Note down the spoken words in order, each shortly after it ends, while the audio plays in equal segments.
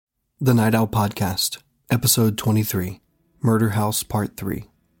The Night Owl Podcast, Episode 23, Murder House Part 3.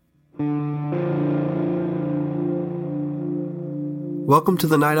 Welcome to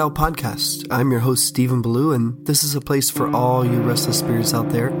the Night Owl Podcast. I'm your host, Stephen Ballou, and this is a place for all you restless spirits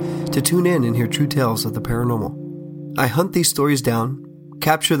out there to tune in and hear true tales of the paranormal. I hunt these stories down,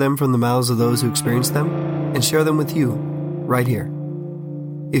 capture them from the mouths of those who experience them, and share them with you, right here.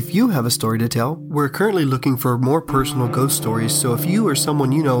 If you have a story to tell, we're currently looking for more personal ghost stories, so if you or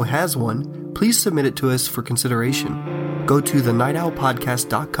someone you know has one, please submit it to us for consideration. Go to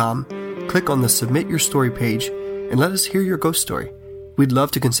thenightowlpodcast.com, click on the Submit Your Story page, and let us hear your ghost story. We'd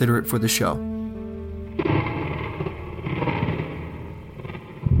love to consider it for the show.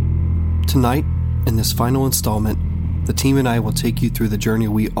 Tonight, in this final installment, the team and I will take you through the journey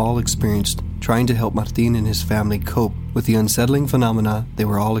we all experienced trying to help Martin and his family cope with the unsettling phenomena they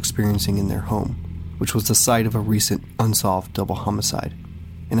were all experiencing in their home, which was the site of a recent unsolved double homicide.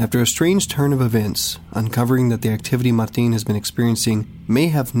 And after a strange turn of events, uncovering that the activity Martin has been experiencing may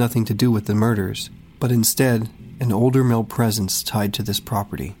have nothing to do with the murders, but instead an older male presence tied to this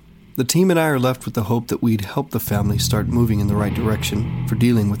property. The team and I are left with the hope that we'd help the family start moving in the right direction for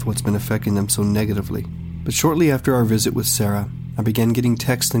dealing with what's been affecting them so negatively. But shortly after our visit with Sarah, I began getting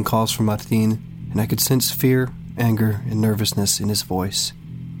texts and calls from Martin, and I could sense fear, anger, and nervousness in his voice.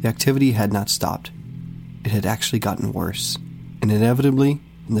 The activity had not stopped. It had actually gotten worse. And inevitably,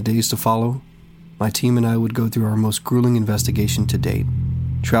 in the days to follow, my team and I would go through our most grueling investigation to date,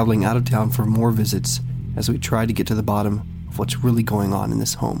 traveling out of town for more visits as we tried to get to the bottom of what's really going on in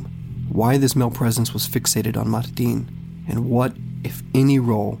this home, why this male presence was fixated on Martin, and what, if any,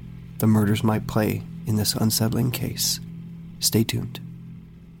 role the murders might play in this unsettling case. Stay tuned.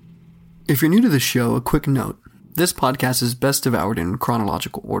 If you're new to the show, a quick note. This podcast is best devoured in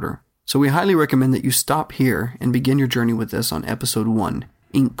chronological order, so we highly recommend that you stop here and begin your journey with us on Episode 1,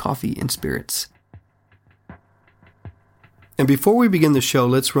 Ink, Coffee, and Spirits. And before we begin the show,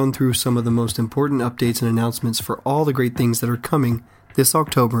 let's run through some of the most important updates and announcements for all the great things that are coming this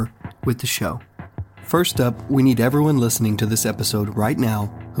October with the show. First up, we need everyone listening to this episode right now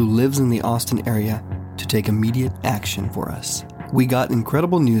who lives in the Austin area to take immediate action for us. We got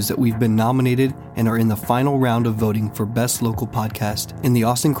incredible news that we've been nominated and are in the final round of voting for Best Local Podcast in the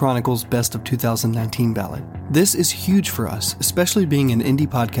Austin Chronicles Best of 2019 ballot. This is huge for us, especially being an indie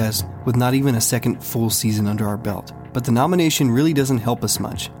podcast with not even a second full season under our belt. But the nomination really doesn't help us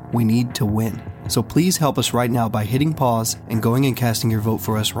much. We need to win. So please help us right now by hitting pause and going and casting your vote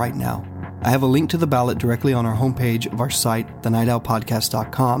for us right now. I have a link to the ballot directly on our homepage of our site,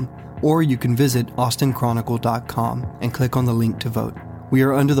 thenightowlpodcast.com, or you can visit austinchronicle.com and click on the link to vote. We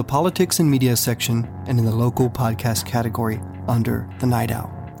are under the Politics and Media section and in the Local Podcast category under The Night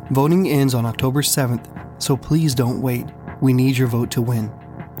Owl. Voting ends on October 7th, so please don't wait. We need your vote to win.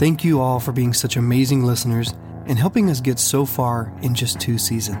 Thank you all for being such amazing listeners and helping us get so far in just 2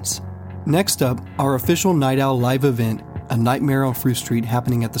 seasons. Next up, our official Night Owl live event, A Nightmare on Fruit Street,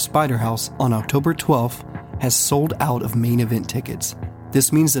 happening at the Spider House on October 12th, has sold out of main event tickets.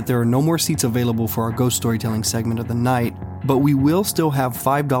 This means that there are no more seats available for our ghost storytelling segment of the night, but we will still have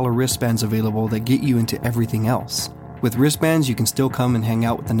 $5 wristbands available that get you into everything else. With wristbands, you can still come and hang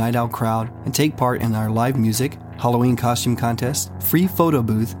out with the Night Owl crowd and take part in our live music, Halloween costume contest, free photo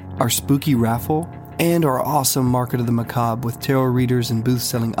booth, our spooky raffle, and our awesome Market of the Macabre with tarot readers and booths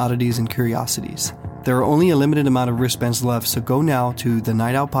selling oddities and curiosities. There are only a limited amount of wristbands left, so go now to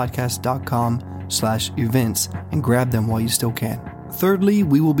thenightowlpodcast.com/events and grab them while you still can. Thirdly,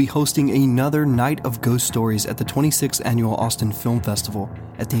 we will be hosting another Night of Ghost Stories at the 26th Annual Austin Film Festival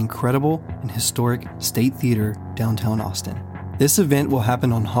at the incredible and historic State Theater, downtown Austin. This event will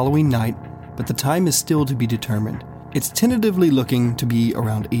happen on Halloween night, but the time is still to be determined. It's tentatively looking to be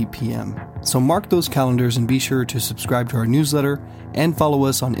around 8 p.m. So mark those calendars and be sure to subscribe to our newsletter and follow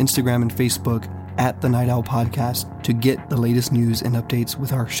us on Instagram and Facebook at The Night Owl Podcast to get the latest news and updates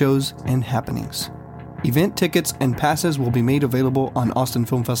with our shows and happenings. Event tickets and passes will be made available on Austin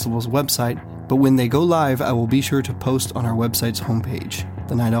Film Festival's website, but when they go live, I will be sure to post on our website's homepage,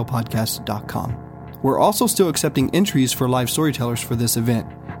 thenightowlpodcast.com. We're also still accepting entries for live storytellers for this event,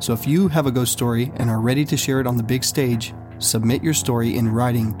 so if you have a ghost story and are ready to share it on the big stage, submit your story in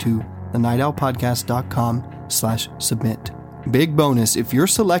writing to thenightowlpodcast.com/submit. Big bonus, if you're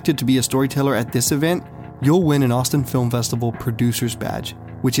selected to be a storyteller at this event, you'll win an Austin Film Festival Producer's Badge,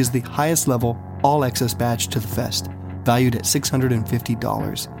 which is the highest level all-access badge to the fest, valued at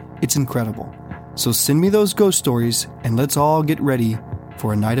 $650. It's incredible. So send me those ghost stories, and let's all get ready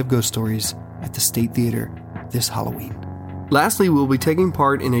for a night of ghost stories at the State Theater this Halloween. Lastly, we'll be taking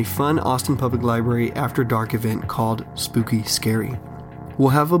part in a fun Austin Public Library After Dark event called Spooky Scary. We'll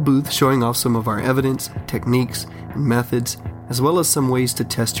have a booth showing off some of our evidence, techniques, and methods, as well as some ways to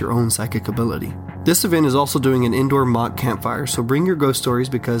test your own psychic ability. This event is also doing an indoor mock campfire, so bring your ghost stories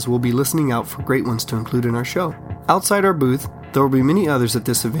because we'll be listening out for great ones to include in our show. Outside our booth, there will be many others at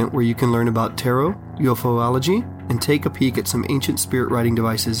this event where you can learn about tarot, UFOlogy, and take a peek at some ancient spirit writing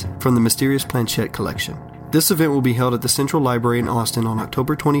devices from the Mysterious Planchette collection. This event will be held at the Central Library in Austin on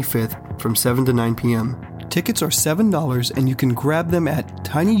October 25th from 7 to 9 p.m. Tickets are $7 and you can grab them at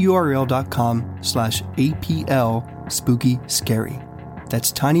tinyurl.com/APL Spooky Scary.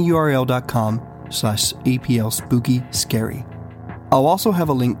 That's tinyurl.com/APL Spooky Scary. I'll also have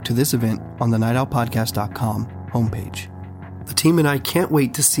a link to this event on the nightowlpodcast.com homepage. The team and I can't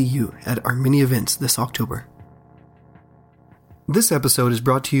wait to see you at our mini events this October. This episode is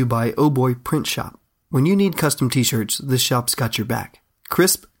brought to you by Oh Boy Print Shop. When you need custom t-shirts, this shop's got your back.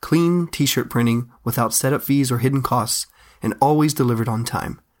 Crisp, clean t-shirt printing without setup fees or hidden costs, and always delivered on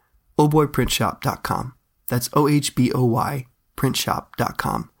time. ohboyprintshop.com. That's OHBOY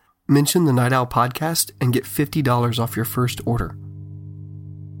printshop.com. Mention the Night Owl Podcast and get $50 off your first order.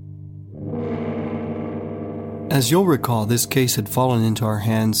 As you'll recall, this case had fallen into our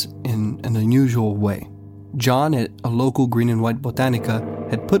hands in an unusual way. John at a local green and white botanica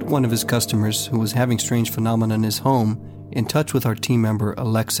had put one of his customers who was having strange phenomena in his home in touch with our team member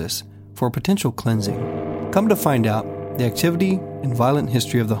Alexis for a potential cleansing. Come to find out, the activity and violent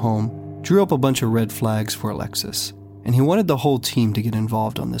history of the home drew up a bunch of red flags for Alexis, and he wanted the whole team to get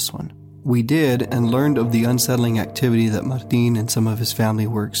involved on this one. We did, and learned of the unsettling activity that Martin and some of his family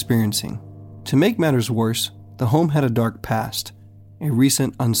were experiencing. To make matters worse, the home had a dark past. A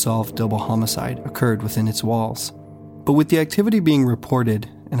recent unsolved double homicide occurred within its walls. But with the activity being reported,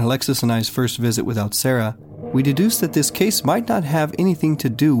 and Alexis and I's first visit without Sarah, we deduced that this case might not have anything to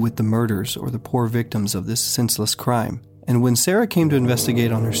do with the murders or the poor victims of this senseless crime. And when Sarah came to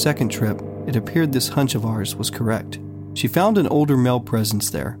investigate on her second trip, it appeared this hunch of ours was correct. She found an older male presence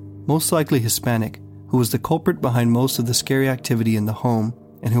there, most likely Hispanic, who was the culprit behind most of the scary activity in the home,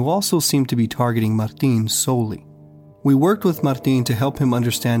 and who also seemed to be targeting Martin solely. We worked with Martin to help him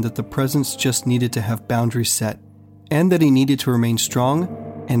understand that the presence just needed to have boundaries set, and that he needed to remain strong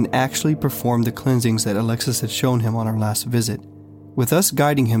and actually perform the cleansings that Alexis had shown him on our last visit. With us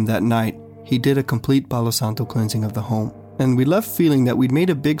guiding him that night, he did a complete Palo Santo cleansing of the home, and we left feeling that we'd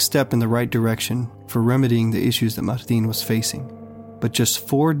made a big step in the right direction for remedying the issues that Martin was facing. But just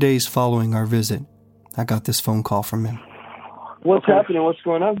 4 days following our visit, I got this phone call from him. What's happening? What's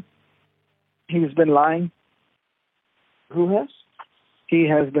going on? He's been lying. Who has? He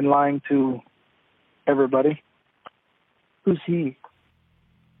has been lying to everybody. Who's he?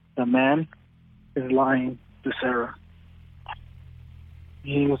 The man is lying to Sarah.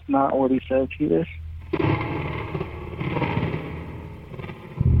 He is not what he says he is.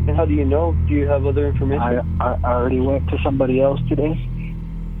 And how do you know? Do you have other information? I already went to somebody else today,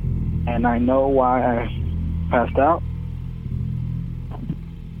 and I know why I passed out,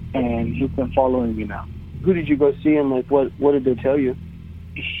 and he's been following me now. Who did you go see, and what did they tell you?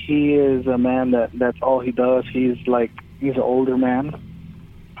 He is a man that's all he does. He's an older man.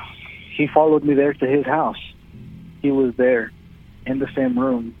 He followed me there to his house. He was there in the same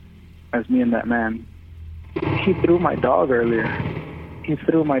room as me and that man. He threw my dog earlier. He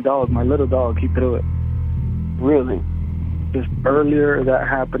threw my dog, my little dog. He threw it. Really? Just earlier, that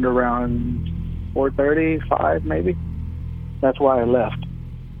happened around 4:30, 5 maybe. That's why I left.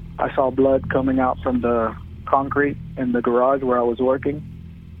 I saw blood coming out from the concrete in the garage where I was working.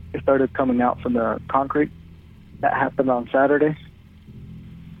 It started coming out from the concrete. That happened on Saturday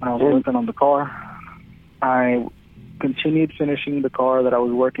when I was working on the car. I continued finishing the car that I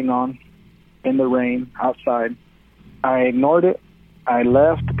was working on in the rain outside. I ignored it. I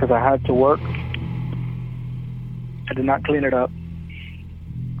left because I had to work. I did not clean it up.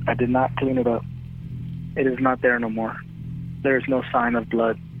 It is not there no more. There is no sign of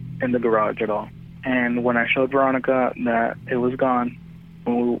blood in the garage at all. And when I showed Veronica that it was gone,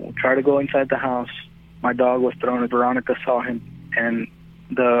 when we tried to go inside the house, my dog was thrown, and Veronica saw him. And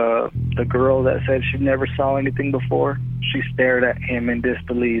the girl that said she never saw anything before, she stared at him in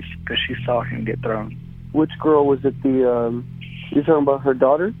disbelief because she saw him get thrown. Which girl was it? You're talking about her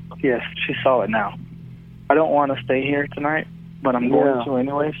daughter? Yes, she saw it now. I don't want to stay here tonight, but I'm going to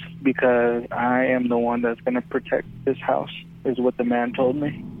anyways because I am the one that's going to protect this house, is what the man told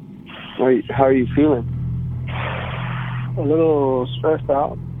me. How are you feeling? A little stressed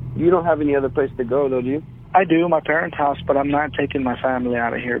out. You don't have any other place to go, though, do you? I do, my parents' house, but I'm not taking my family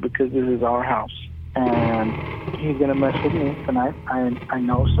out of here because this is our house. And he's going to mess with me tonight. I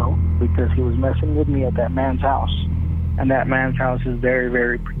know so, because he was messing with me at that man's house. And that man's house is very,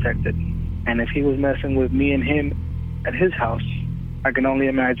 very protected. And if he was messing with me and him at his house, I can only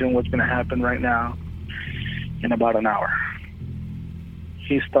imagine what's going to happen right now in about an hour.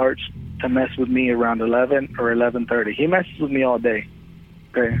 He starts to mess with me around 11 or 11:30. He messes with me all day.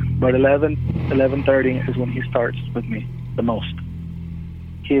 Okay, but 11:30 is when he starts with me the most.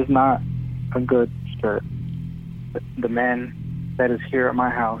 He is not a good spirit. The man that is here at my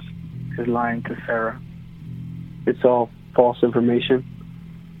house is lying to Sarah. It's all false information?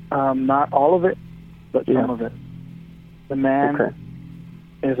 Not all of it, but some of it. The man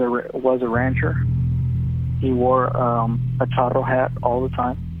was a rancher. He wore a charro hat all the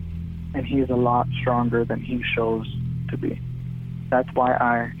time, and he's a lot stronger than he shows to be. That's why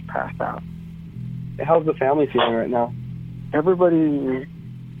I passed out. How's the family feeling right now? Everybody,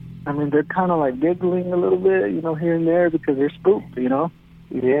 I mean, they're kind of like giggling a little bit, you know, here and there because they're spooked, you know?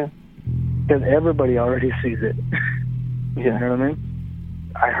 Yeah. Because everybody already sees it. Yeah. You know what I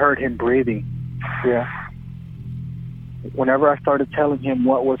mean? I heard him breathing. Yeah. Whenever I started telling him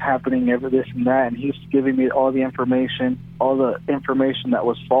what was happening, this and that, and he was giving me all the information that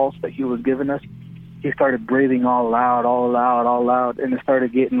was false that he was giving us, he started breathing all loud, and it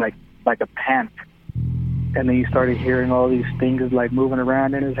started getting like a pant. And then you started hearing all these things like moving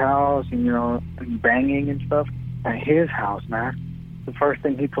around in his house and, you know, and banging and stuff. At his house, man, the first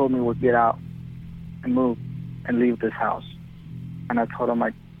thing he told me was get out and move and leave this house. And I told him,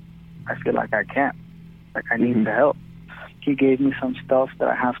 like, I feel like I can't. Like, I need the help. He gave me some stuff that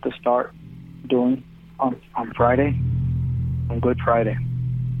I have to start doing on Friday, on Good Friday.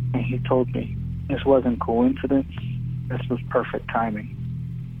 And he told me this wasn't coincidence. This was perfect timing.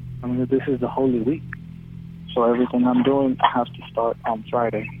 I mean, this is the Holy Week. So everything I'm doing, I have to start on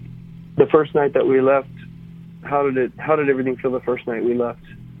Friday. The first night that we left, how did everything feel the first night we left?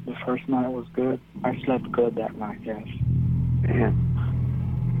 The first night was good. I slept good that night, yes. Man.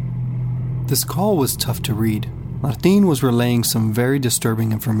 This call was tough to read. Martin was relaying some very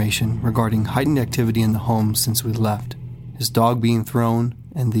disturbing information regarding heightened activity in the home since we left. His dog being thrown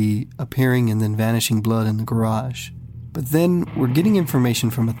and the appearing and then vanishing blood in the garage. But then we're getting information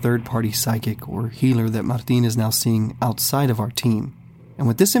from a third-party psychic or healer that Martin is now seeing outside of our team. And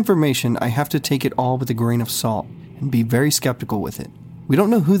with this information, I have to take it all with a grain of salt and be very skeptical with it. We don't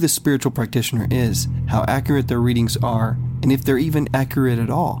know who this spiritual practitioner is, how accurate their readings are, and if they're even accurate at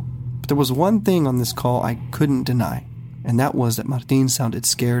all. But there was one thing on this call I couldn't deny, and that was that Martin sounded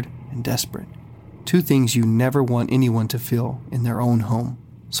scared and desperate. Two things you never want anyone to feel in their own home.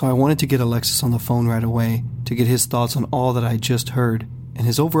 So I wanted to get Alexis on the phone right away to get his thoughts on all that I just heard and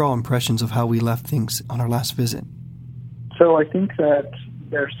his overall impressions of how we left things on our last visit. So I think that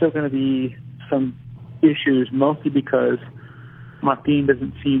there's still going to be some issues, mostly because Martin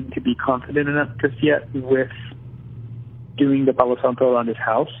doesn't seem to be confident enough just yet with doing the Palo Santo around his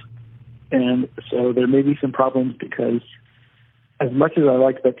house. And so there may be some problems because as much as I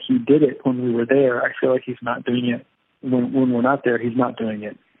like that he did it when we were there, I feel like he's not doing it when we're not there. He's not doing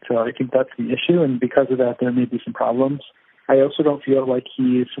it. So I think that's the issue, and because of that, there may be some problems. I also don't feel like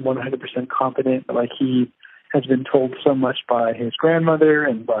he's 100% confident, like he has been told so much by his grandmother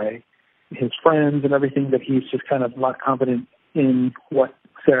and by his friends and everything that he's just kind of not confident in what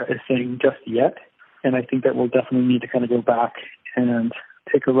Sarah is saying just yet. And I think that we'll definitely need to kind of go back and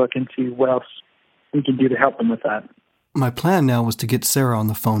take a look and see what else we can do to help him with that. My plan now was to get Sarah on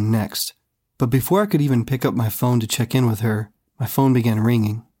the phone next. But before I could even pick up my phone to check in with her, my phone began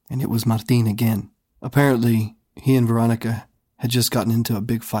ringing, and it was Martin again. Apparently, he and Veronica had just gotten into a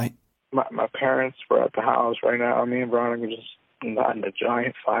big fight. My parents were at the house right now. Me and Veronica just got in a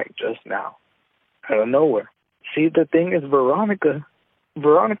giant fight just now, out of nowhere. See, the thing is, Veronica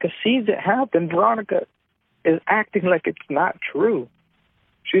sees it happen. Veronica is acting like it's not true.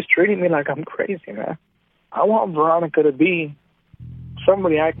 She's treating me like I'm crazy, man. I want Veronica to be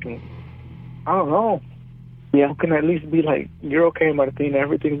somebody I don't know. Yeah. Who can at least be like, you're okay, Martin,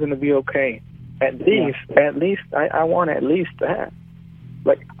 everything's going to be okay. At least, I want at least that.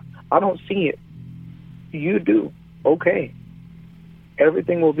 Like, I don't see it. You do. Okay.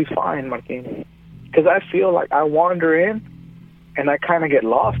 Everything will be fine, Martin. Because I feel like I wander in and I kind of get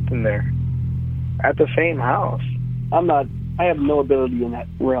lost in there at the same house. I have no ability in that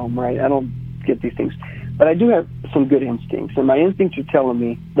realm, right? I don't get these things. But I do have some good instincts. And my instincts are telling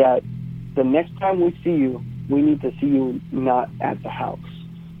me that the next time we see you, we need to see you not at the house.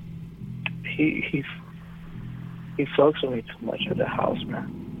 He fucks with me too much at the house, man.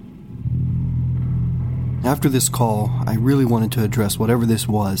 After this call, I really wanted to address whatever this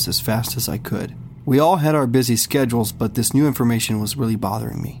was as fast as I could. We all had our busy schedules, but this new information was really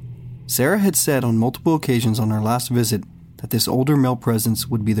bothering me. Sarah had said on multiple occasions on her last visit that this older male presence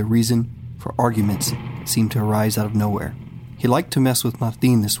would be the reason for arguments that seemed to arise out of nowhere. He liked to mess with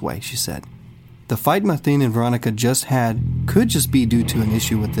Martin this way, she said. The fight Martin and Veronica just had could just be due to an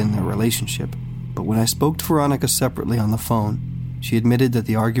issue within their relationship, but when I spoke to Veronica separately on the phone, she admitted that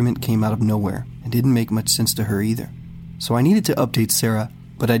the argument came out of nowhere and didn't make much sense to her either. So I needed to update Sarah,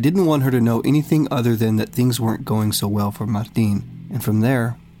 but I didn't want her to know anything other than that things weren't going so well for Martin, and from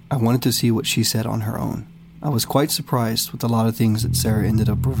there, I wanted to see what she said on her own. I was quite surprised with a lot of things that Sarah ended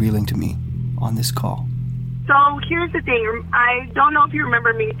up revealing to me on this call. So here's the thing. I don't know if you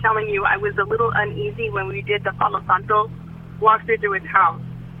remember me telling you I was a little uneasy when we did the Palo Santo walkthrough to his house.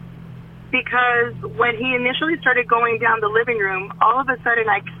 Because when he initially started going down the living room, all of a sudden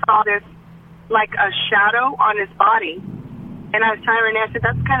I saw this, like a shadow on his body. And I was telling Renee, I said,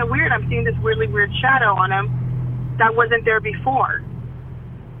 that's kind of weird. I'm seeing this really weird shadow on him that wasn't there before.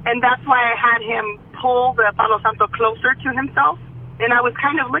 And that's why I had him pull the Palo Santo closer to himself. And I was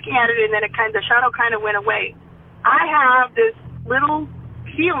kind of looking at it, and then the shadow kind of went away. I have this little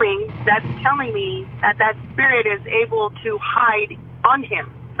feeling that's telling me that that spirit is able to hide on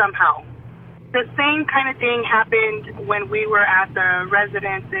him somehow. The same kind of thing happened when we were at the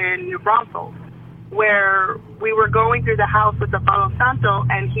residence in New Braunfels, where we were going through the house with the Palo Santo,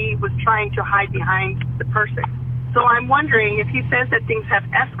 and he was trying to hide behind the person. So I'm wondering if he says that things have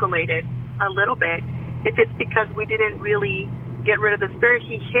escalated a little bit, if it's because we didn't really get rid of the spirit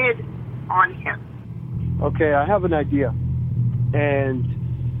he hid on him. Okay, I have an idea. And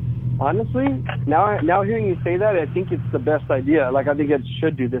honestly, now hearing you say that, I think it's the best idea. Like, I think it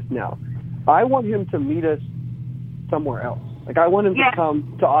should do this now. I want him to meet us somewhere else. Like, I want him to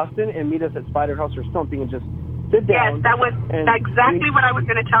come to Austin and meet us at Spider House or something and just sit down. Yes, that was exactly what I was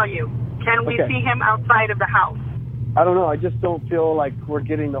going to tell you. Can we see him outside of the house? I don't know. I just don't feel like we're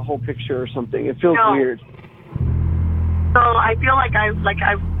getting the whole picture or something. It feels weird. So I feel like I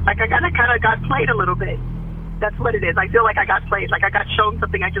kind of got played a little bit. That's what it is. I feel like I got played. Like I got shown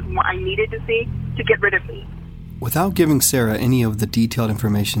something I needed to see to get rid of me. Without giving Sarah any of the detailed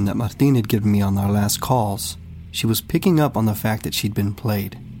information that Martin had given me on our last calls, she was picking up on the fact that she'd been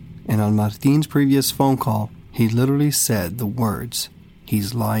played. And on Martin's previous phone call, he literally said the words,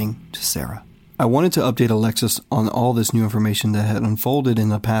 "He's lying to Sarah." I wanted to update Alexis on all this new information that had unfolded in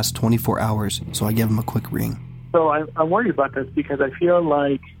the past 24 hours, so I gave him a quick ring. So I'm worried about this because I feel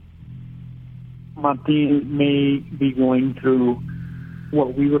like Martin may be going through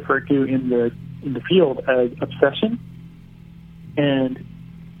what we refer to in the field as obsession. And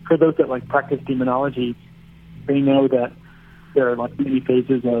for those that practice demonology, they know that there are many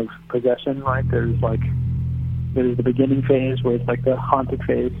phases of possession, right? There's the beginning phase where it's the haunted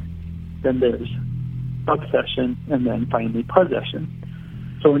phase, then there's obsession, and then finally possession.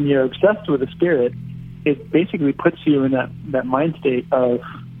 So when you're obsessed with a spirit, it basically puts you in that mind state of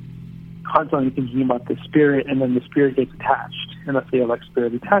constantly thinking about the spirit, and then the spirit gets attached. And let's say you have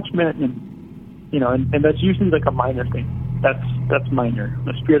spirit attachment, and that's usually a minor thing. That's minor.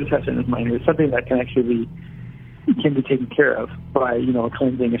 The spirit attachment is minor. It's something that can be taken care of by a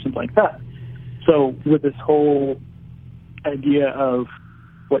cleansing or something like that. So with this whole idea of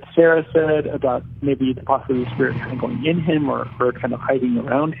what Sarah said about maybe the possibility of the spirit kind of going in him or kind of hiding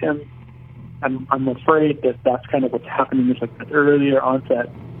around him, I'm afraid that that's kind of what's happening. Is that earlier onset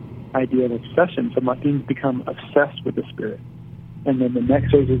idea of obsession. So Martin's become obsessed with the spirit. And then the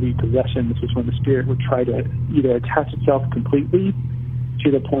next phase would be possession. This is when the spirit would try to either attach itself completely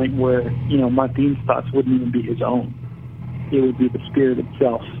to the point where, Martin's thoughts wouldn't even be his own. It would be the spirit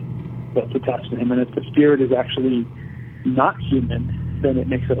itself that's attached to him. And if the spirit is actually not human, then it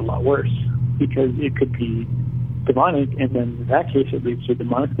makes it a lot worse because it could be demonic, and then in that case it leads to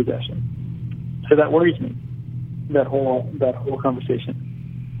demonic possession. So that worries me, that whole conversation.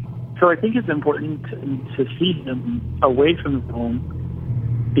 So I think it's important to see him away from the home,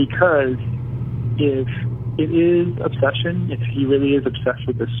 because if it is obsession, if he really is obsessed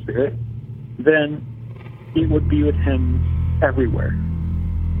with the spirit, then it would be with him everywhere.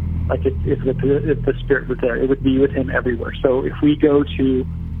 If the spirit was there, it would be with him everywhere. So if we go to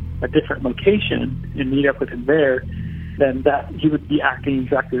a different location and meet up with him there, then he would be acting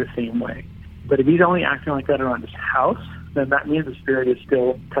exactly the same way. But if he's only acting like that around his house, then that means the spirit is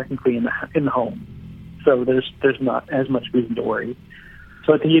still technically in the home. So there's not as much reason to worry.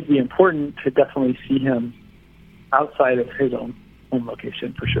 So I think it'd be important to definitely see him outside of his own home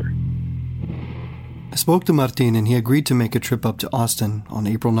location for sure. I spoke to Martin, and he agreed to make a trip up to Austin on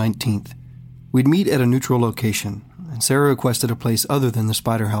April 19th. We'd meet at a neutral location, and Sarah requested a place other than the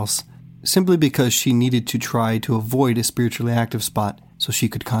Spider House simply because she needed to try to avoid a spiritually active spot so she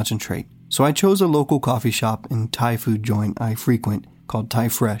could concentrate. So I chose a local coffee shop and Thai food joint I frequent called Thai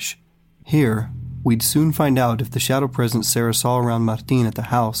Fresh. Here, we'd soon find out if the shadow presence Sarah saw around Martin at the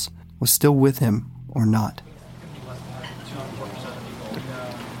house was still with him or not.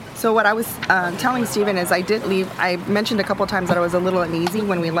 So what I was telling Stephen is I did leave. I mentioned a couple of times that I was a little uneasy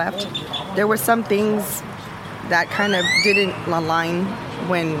when we left. There were some things that kind of didn't align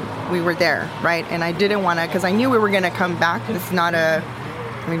when we were there, right? And I didn't want to, because I knew we were going to come back. It's not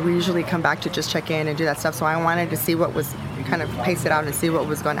we usually come back to just check in and do that stuff. So I wanted to see what was, kind of pace it out and see what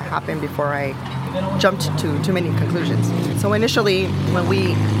was going to happen before I jumped to too many conclusions. So initially, when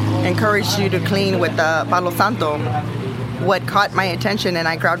we encouraged you to clean with the Palo Santo, what caught my attention, and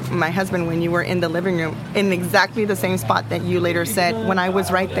I grabbed my husband when you were in the living room, in exactly the same spot that you later said, when I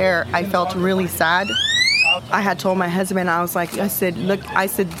was right there, I felt really sad. I had told my husband, I said,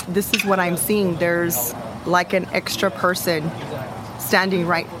 this is what I'm seeing. There's like an extra person standing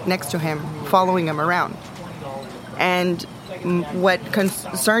right next to him, following him around. And what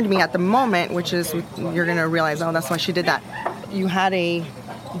concerned me at the moment, which is, you're going to realize, oh, that's why she did that. You had a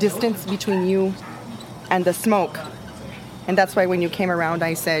distance between you and the smoke. And that's why when you came around,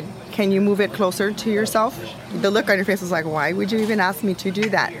 I said, can you move it closer to yourself? The look on your face was like, why would you even ask me to do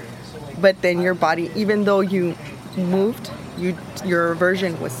that? But then your body, even though you moved, your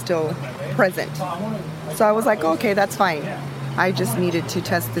aversion was still present. So I was like, okay, that's fine. I just needed to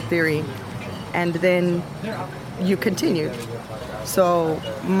test the theory. And then you continued. So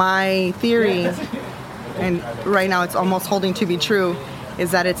my theory, and right now it's almost holding to be true,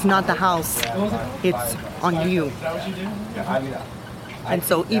 is that it's not the house, it's on you. And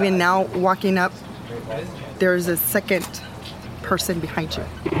so even now, walking up, there's a second person behind you.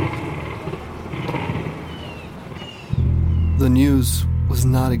 The news was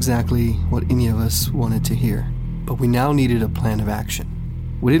not exactly what any of us wanted to hear, but we now needed a plan of action.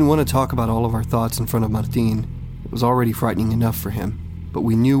 We didn't want to talk about all of our thoughts in front of Martin. It was already frightening enough for him, but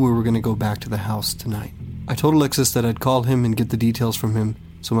we knew we were going to go back to the house tonight. I told Alexis that I'd call him and get the details from him,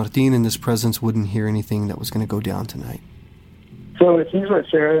 so Martin in this presence wouldn't hear anything that was going to go down tonight. So it seems like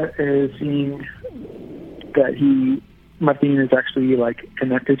Sarah is seeing that Martin is actually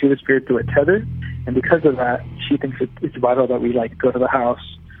connected to the spirit through a tether, and because of that, she thinks it's vital that we go to the house,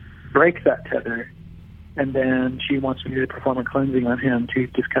 break that tether, and then she wants me to perform a cleansing on him to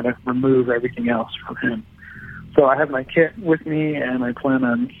just kind of remove everything else from him. So I have my kit with me, and I plan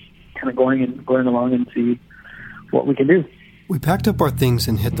on kind of going along and see what we can do. We packed up our things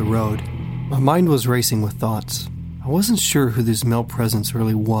and hit the road. My mind was racing with thoughts. I wasn't sure who this male presence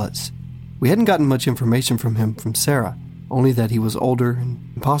really was. We hadn't gotten much information from him from Sarah, only that he was older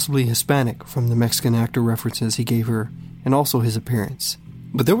and possibly Hispanic from the Mexican actor references he gave her, and also his appearance.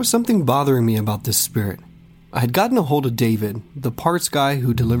 But there was something bothering me about this spirit. I had gotten a hold of David, the parts guy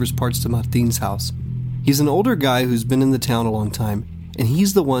who delivers parts to Martin's house. He's an older guy who's been in the town a long time, and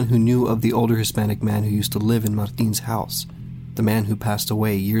he's the one who knew of the older Hispanic man who used to live in Martin's house, the man who passed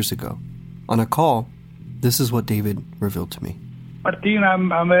away years ago. On a call, this is what David revealed to me. Martin,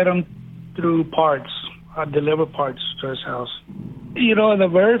 I met him through parts. I deliver parts to his house. The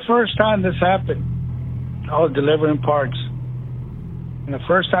very first time this happened, I was delivering parts. And the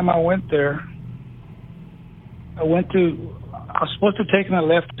first time I went there, I was supposed to take a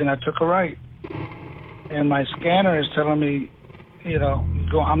left, and I took a right. And my scanner is telling me,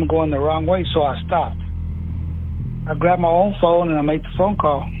 I'm going the wrong way, so I stopped. I grabbed my own phone, and I made the phone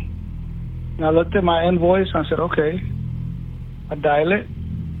call. And I looked at my invoice, and I said, okay. I dial it.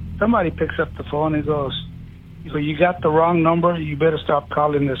 Somebody picks up the phone and goes, you got the wrong number. You better stop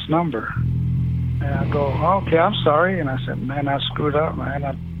calling this number. And I go, okay, I'm sorry. And I said, man, I screwed up, man.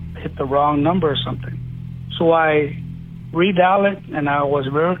 I hit the wrong number or something. So I redial it, and I was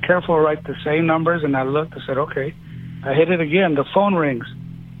very careful to write the same numbers, and I looked, I said, okay. I hit it again. The phone rings.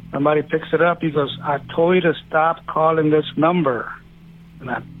 Somebody picks it up. He goes, I told you to stop calling this number. And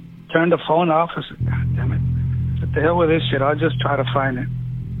I turned the phone off. I said, God damn it. What the hell with this shit? I'll just try to find it.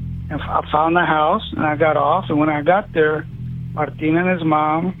 And I found the house, and I got off. And when I got there, Martin and his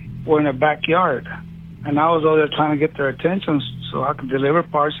mom were in the backyard. And I was over there trying to get their attention so I could deliver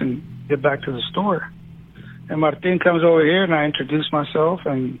parts and get back to the store. And Martin comes over here, and I introduced myself,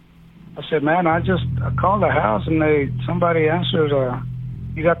 and I said, man, I called the house, and somebody answered,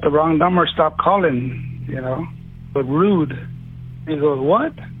 you got the wrong number, stop calling, but rude. He goes,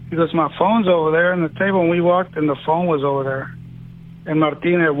 what? He goes, my phone's over there on the table, and we walked, and the phone was over there. And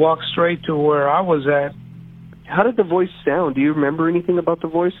Martin had walked straight to where I was at. How did the voice sound? Do you remember anything about the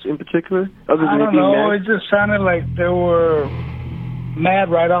voice in particular? I don't know. It just sounded like there were mad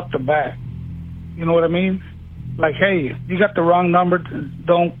right off the bat. You know what I mean? Like, hey, you got the wrong number.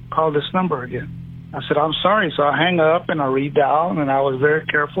 Don't call this number again. I said, I'm sorry. So I hang up and I redial, and I was very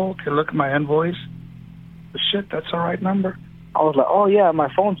careful to look at my invoice. But shit, that's the right number. I was like, oh, yeah, my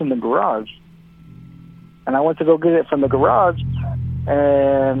phone's in the garage. And I went to go get it from the garage,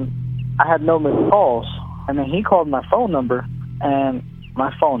 and I had no missed calls. And then he called my phone number, and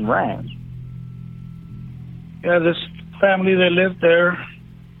my phone rang. Yeah, this family, they lived there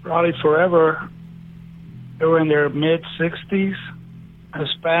probably forever. They were in their mid-60s,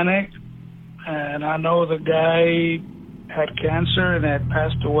 Hispanic. And I know the guy had cancer and had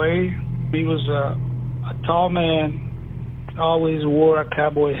passed away. He was a tall man, always wore a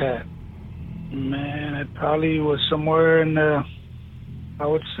cowboy hat. Man, it probably was somewhere in the, I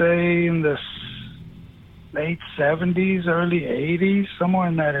would say in the late 70s, early 80s, somewhere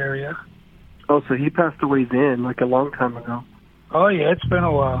in that area. Oh, so he passed away then, like a long time ago. Oh, yeah, it's been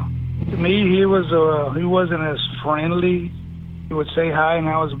a while. To me, he wasn't as friendly. He would say hi, and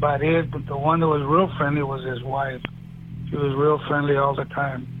that was about it. But the one that was real friendly was his wife. She was real friendly all the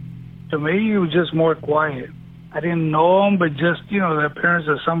time. To me, he was just more quiet. I didn't know him, but just, the appearance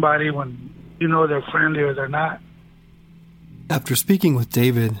of somebody when you know they're friendly or they're not. After speaking with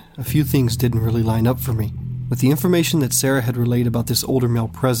David, a few things didn't really line up for me. With the information that Sarah had relayed about this older male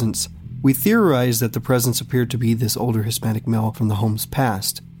presence, we theorized that the presence appeared to be this older Hispanic male from the home's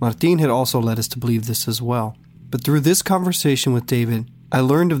past. Martin had also led us to believe this as well. But through this conversation with David, I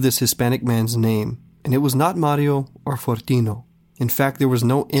learned of this Hispanic man's name, and it was not Mario or Fortino. In fact, there was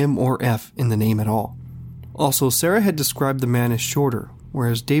no M or F in the name at all. Also, Sarah had described the man as shorter,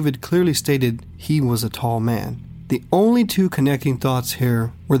 whereas David clearly stated he was a tall man. The only two connecting thoughts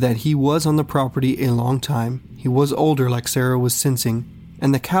here were that he was on the property a long time, he was older like Sarah was sensing,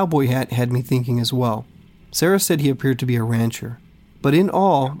 and the cowboy hat had me thinking as well. Sarah said he appeared to be a rancher. But in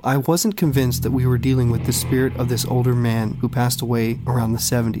all, I wasn't convinced that we were dealing with the spirit of this older man who passed away around the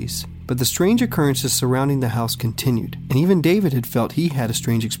 70s. But the strange occurrences surrounding the house continued, and even David had felt he had a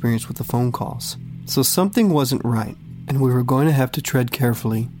strange experience with the phone calls. So something wasn't right, and we were going to have to tread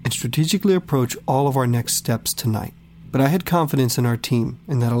carefully and strategically approach all of our next steps tonight. But I had confidence in our team,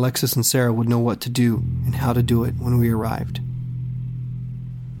 and that Alexis and Sarah would know what to do and how to do it when we arrived.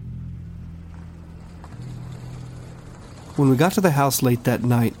 When we got to the house late that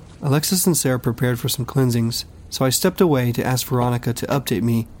night, Alexis and Sarah prepared for some cleansings, so I stepped away to ask Veronica to update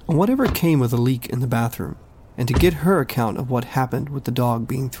me on whatever came of the leak in the bathroom, and to get her account of what happened with the dog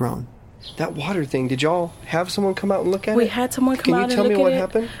being thrown. That water thing, did y'all have someone come out and look at it? We had someone come out and look at it. Can you tell me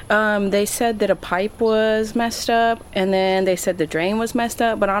what happened? They said that a pipe was messed up, and then they said the drain was messed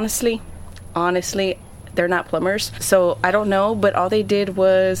up, but honestly, they're not plumbers, so I don't know, but all they did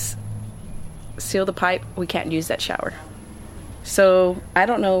was seal the pipe. We can't use that shower. So I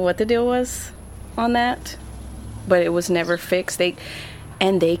don't know what the deal was on that, but it was never fixed. They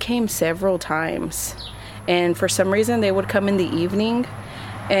came several times, and for some reason they would come in the evening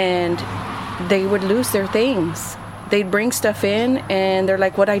and they would lose their things. They'd bring stuff in and they're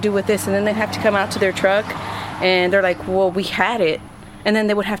like, what'd I do with this? And then they'd have to come out to their truck and they're like, well, we had it. And then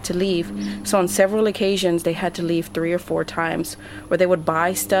they would have to leave. So on several occasions, they had to leave 3 or 4 times. Or they would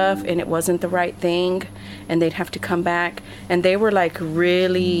buy stuff and it wasn't the right thing, and they'd have to come back. And they were like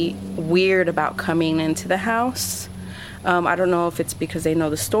really weird about coming into the house. I don't know if it's because they know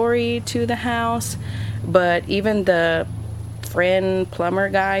the story to the house, but even the friend plumber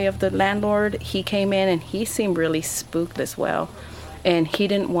guy of the landlord, he came in and he seemed really spooked as well. And he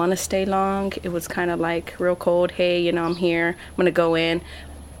didn't want to stay long. It was kind of like real cold. Hey, I'm here. I'm going to go in.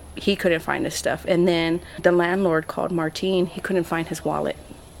 He couldn't find his stuff. And then the landlord called Martin. He couldn't find his wallet.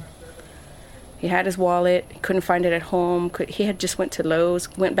 He had his wallet. He couldn't find it at home. He had just went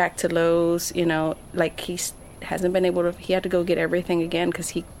back to Lowe's, like he hasn't been able to. He had to go get everything again because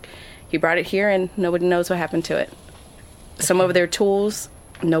he brought it here and nobody knows what happened to it. Some of their tools,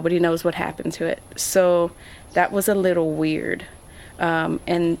 nobody knows what happened to it. So that was a little weird.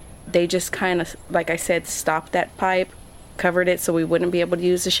 And they just kind of, like I said, stopped that pipe, covered it so we wouldn't be able to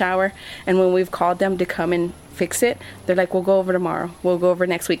use the shower. And when we've called them to come and fix it, they're like, we'll go over tomorrow. We'll go over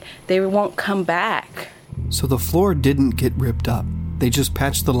next week. They won't come back. So the floor didn't get ripped up. They just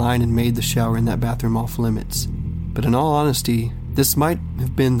patched the line and made the shower in that bathroom off limits. But in all honesty, this might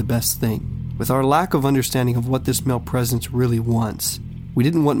have been the best thing. With our lack of understanding of what this male presence really wants, we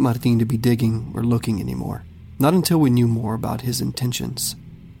didn't want Martin to be digging or looking anymore. Not until we knew more about his intentions.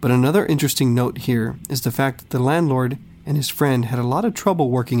 But another interesting note here is the fact that the landlord and his friend had a lot of trouble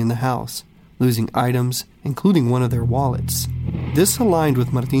working in the house, losing items, including one of their wallets. This aligned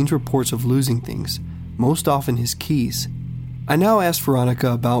with Martin's reports of losing things, most often his keys. I now asked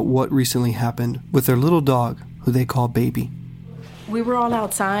Veronica about what recently happened with their little dog, who they call Baby. We were all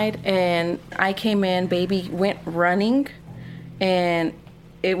outside, and I came in. Baby went running, and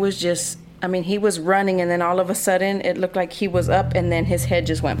it was just, he was running, and then all of a sudden, it looked like he was up, and then his head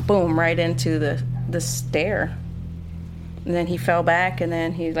just went boom right into the stair. And then he fell back, and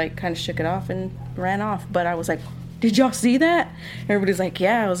then he kind of shook it off and ran off. But I was like, did y'all see that? Everybody's like,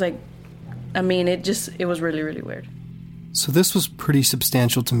 yeah. I was like, it was really, really weird. So this was pretty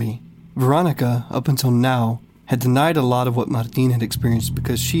substantial to me. Veronica, up until now, had denied a lot of what Martin had experienced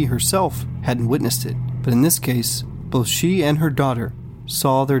because she herself hadn't witnessed it. But in this case, both she and her daughter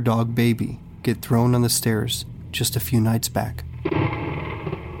saw their dog Baby get thrown on the stairs just a few nights back.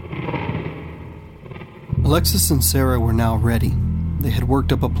 Alexis and Sarah were now ready. They had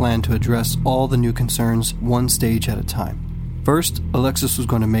worked up a plan to address all the new concerns one stage at a time. First, Alexis was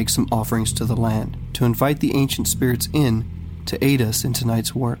going to make some offerings to the land to invite the ancient spirits in to aid us in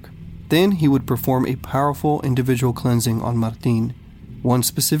tonight's work. Then he would perform a powerful individual cleansing on Martin, one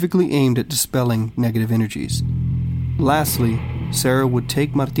specifically aimed at dispelling negative energies. Lastly, Sarah would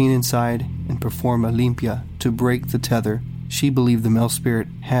take Martin inside and perform a limpia to break the tether she believed the male spirit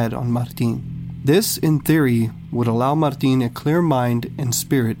had on Martin. This, in theory, would allow Martin a clear mind and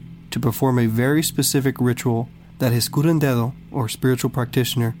spirit to perform a very specific ritual that his curandero, or spiritual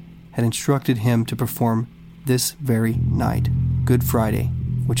practitioner, had instructed him to perform this very night, Good Friday,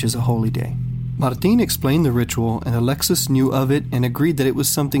 which is a holy day. Martin explained the ritual, and Alexis knew of it and agreed that it was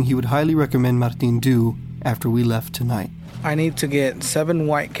something he would highly recommend Martin do after we left tonight. I need to get 7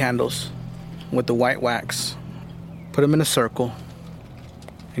 white candles with the white wax, put them in a circle,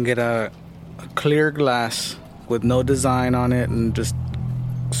 and get a clear glass with no design on it and just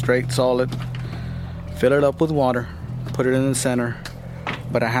straight solid. Fill it up with water, put it in the center,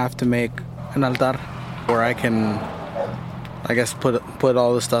 but I have to make an altar where I can, put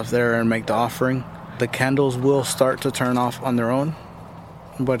all the stuff there and make the offering. The candles will start to turn off on their own,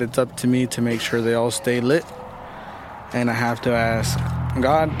 but it's up to me to make sure they all stay lit, and I have to ask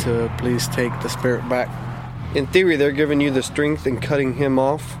God to please take the spirit back. In theory, they're giving you the strength and cutting him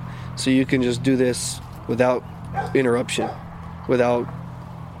off so you can just do this without interruption, without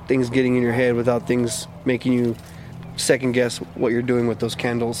things getting in your head, without things making you second guess what you're doing with those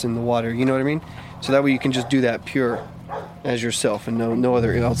candles in the water, you know what I mean? So that way you can just do that pure as yourself and no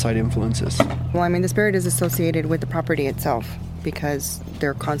other outside influences. Well, the spirit is associated with the property itself because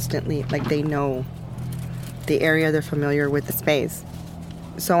they're constantly, they know the area, they're familiar with the space.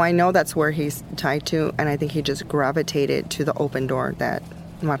 So I know that's where he's tied to, and I think he just gravitated to the open door that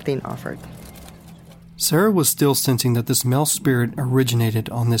Martin offered. Sarah was still sensing that this male spirit originated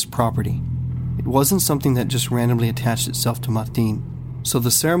on this property. It wasn't something that just randomly attached itself to Martin, so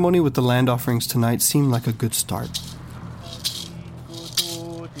the ceremony with the land offerings tonight seemed like a good start.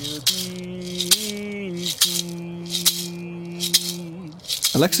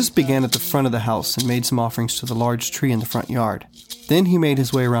 Alexis began at the front of the house and made some offerings to the large tree in the front yard. Then he made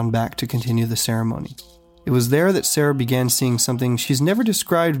his way around back to continue the ceremony. It was there that Sarah began seeing something she's never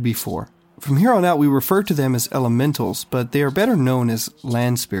described before. From here on out, we refer to them as elementals, but they are better known as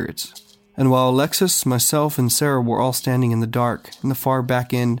land spirits. And while Alexis, myself, and Sarah were all standing in the dark in the far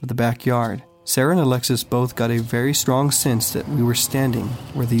back end of the backyard, Sarah and Alexis both got a very strong sense that we were standing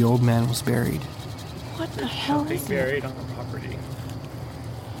where the old man was buried. What the hell is buried on the property?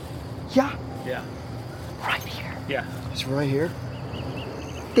 Yeah. Yeah. Right here. Yeah. It's right here?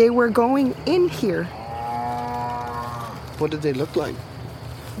 They were going in here. What did they look like?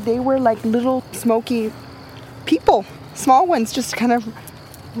 They were like little smoky people. Small ones just kind of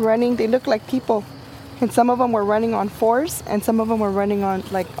running. They looked like people. And some of them were running on 4s, and some of them were running on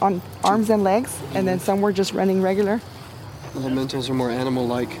arms and legs, and then some were just running regular. Elementals are more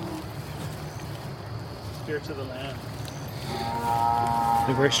animal-like. Spirits of the land.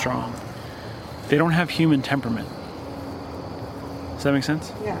 They're very strong. They don't have human temperament. Does that make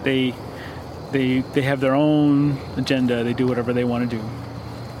sense? Yeah. They have their own agenda. They do whatever they want to do.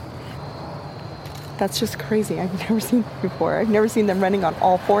 That's just crazy. I've never seen that before. I've never seen them running on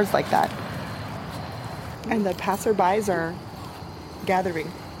all 4s like that. And the passerbys are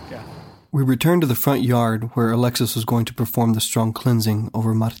gathering. Yeah. We returned to the front yard where Alexis was going to perform the strong cleansing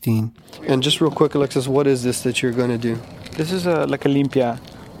over Martin. And just real quick, Alexis, what is this that you're going to do? This is like a limpia,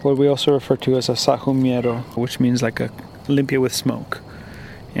 what we also refer to as a sahumiero, which means like a limpia with smoke.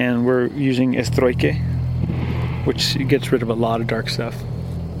 And we're using estroike, which gets rid of a lot of dark stuff.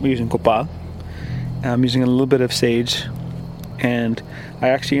 We're using copal. I'm using a little bit of sage, and I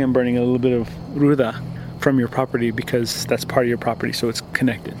actually am burning a little bit of ruda from your property because that's part of your property, so it's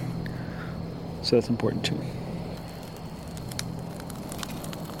connected. So that's important too.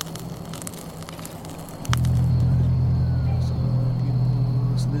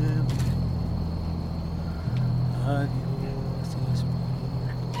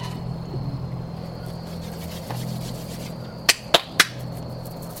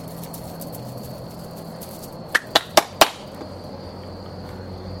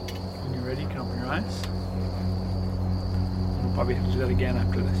 that again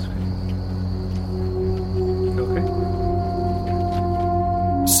after this. Okay.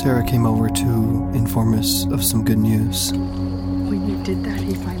 Sarah came over to inform us of some good news. When you did that,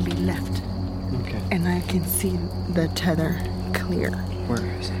 he finally left. Okay. And I can see the tether clear. Where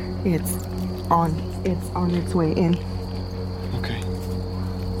is it? It's on its way in. Okay.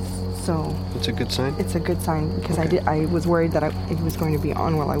 So It's a good sign? it's a good sign because Okay. I was worried that it was going to be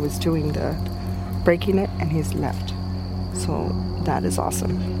on while I was doing the breaking it, and he's left. So that is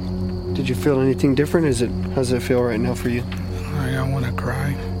awesome. Did you feel anything different? How does it feel right now for you? I want to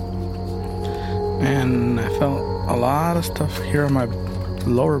cry. And I felt a lot of stuff here on my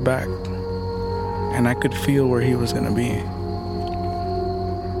lower back. And I could feel where he was going to be.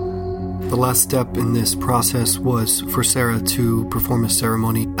 The last step in this process was for Sarah to perform a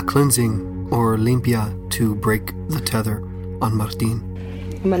ceremony, a cleansing or limpia, to break the tether on Martin.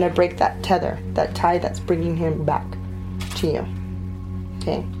 I'm going to break that tether, that tie that's bringing him back to you.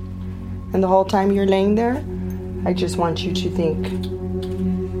 Okay? And the whole time you're laying there, I just want you to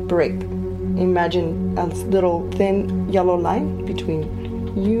think, break. Imagine a little thin yellow line between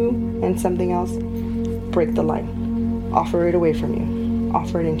you and something else. Break the line. Offer it away from you.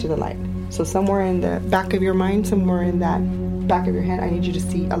 Offer it into the light. So somewhere in the back of your mind, somewhere in that back of your head, I need you to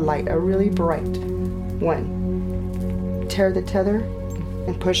see a light, a really bright one. Tear the tether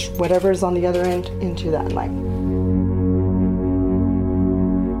and push whatever's on the other end into that light.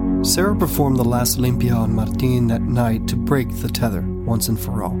 Sarah performed the last limpia on Martin that night to break the tether once and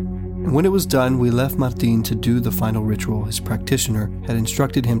for all. And when it was done, we left Martin to do the final ritual his practitioner had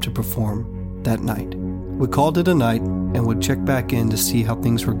instructed him to perform that night. We called it a night and would check back in to see how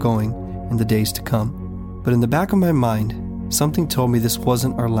things were going in the days to come. But in the back of my mind, something told me this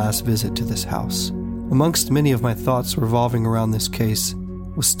wasn't our last visit to this house. Amongst many of my thoughts revolving around this case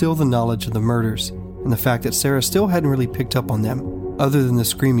was still the knowledge of the murders and the fact that Sarah still hadn't really picked up on them, other than the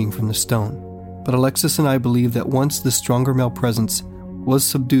screaming from the stone. But Alexis and I believe that once the stronger male presence was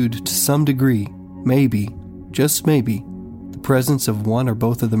subdued to some degree, maybe, just maybe, the presence of one or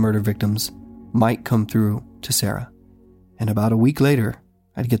both of the murder victims might come through to Sarah. And about a week later,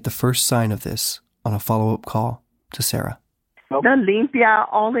 I'd get the first sign of this on a follow-up call to Sarah. The limpia,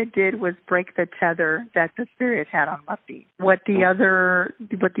 all it did was break the tether that the spirit had on Martin. What the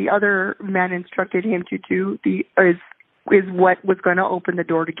other man instructed him to do is what was going to open the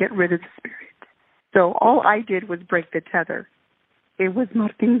door to get rid of the spirit. So all I did was break the tether. It was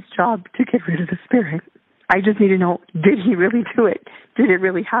Martin's job to get rid of the spirit. I just need to know, did he really do it? Did it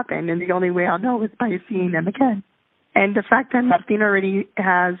really happen? And the only way I'll know is by seeing them again. And the fact that Martin already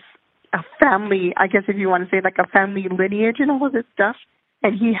has a family, I guess if you want to say like a family lineage and all of this stuff,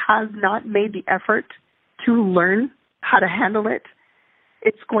 and he has not made the effort to learn how to handle it,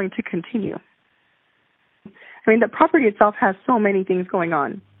 it's going to continue. I mean, the property itself has so many things going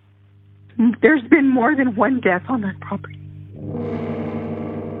on. There's been more than one death on that property.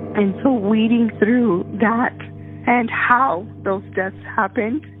 And so weeding through that and how those deaths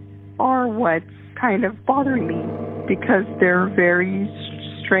happened are what's kind of bothering me, because they're very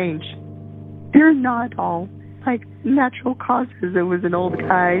strange. They're not all like natural causes. It was an old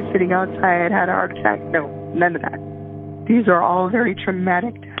guy sitting outside, had a heart attack. No, none of that. These are all very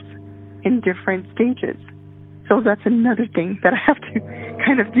traumatic deaths in different stages. So that's another thing that I have to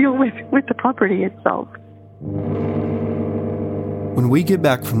kind of deal with the property itself. When we get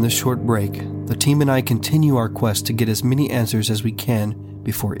back from this short break, the team and I continue our quest to get as many answers as we can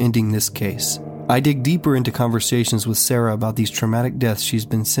before ending this case. I dig deeper into conversations with Sarah about these traumatic deaths she's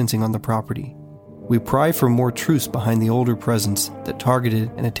been sensing on the property. We pry for more truths behind the older presence that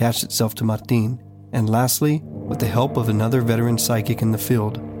targeted and attached itself to Martin. And lastly, with the help of another veteran psychic in the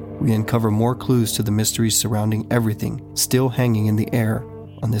field, we uncover more clues to the mysteries surrounding everything still hanging in the air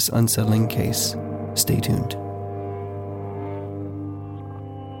on this unsettling case. Stay tuned.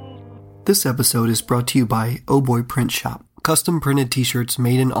 This episode is brought to you by Oh Boy Print Shop, custom printed t-shirts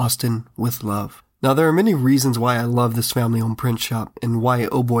made in Austin with love. Now, there are many reasons why I love this family-owned print shop and why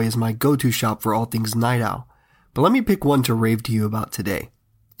Oh Boy is my go-to shop for all things Night Owl. But let me pick one to rave to you about today.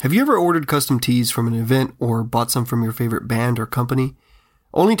 Have you ever ordered custom tees from an event or bought some from your favorite band or company,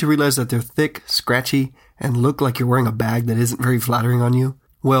 only to realize that they're thick, scratchy, and look like you're wearing a bag that isn't very flattering on you?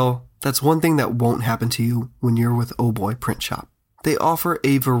 Well, that's one thing that won't happen to you when you're with Oh Boy Print Shop. They offer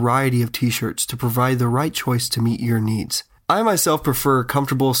a variety of t-shirts to provide the right choice to meet your needs. I myself prefer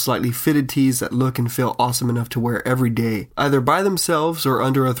comfortable, slightly fitted tees that look and feel awesome enough to wear every day, either by themselves or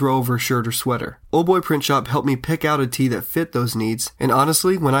under a throw-over shirt or sweater. Oh Boy Print Shop helped me pick out a tee that fit those needs, and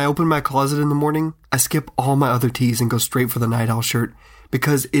honestly, when I open my closet in the morning, I skip all my other tees and go straight for the Night Owl shirt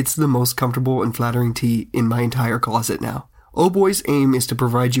because it's the most comfortable and flattering tee in my entire closet now. Oh Boy's aim is to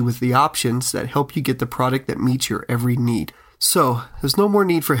provide you with the options that help you get the product that meets your every need. So, there's no more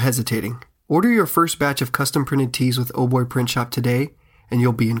need for hesitating. Order your first batch of custom printed tees with Oh Boy Print Shop today, and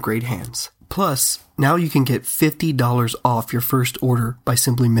you'll be in great hands. Plus, now you can get $50 off your first order by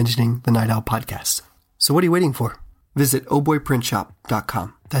simply mentioning the Night Owl Podcast. So what are you waiting for? Visit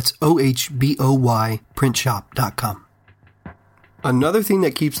ohboyprintshop.com. That's OHBOY printshop.com. Another thing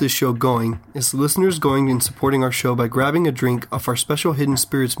that keeps this show going is listeners going and supporting our show by grabbing a drink off our special Hidden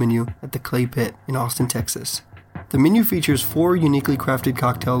Spirits menu at the Clay Pit in Austin, Texas. The menu features 4 uniquely crafted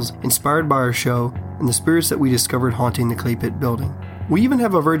cocktails inspired by our show and the spirits that we discovered haunting the Clay Pit building. We even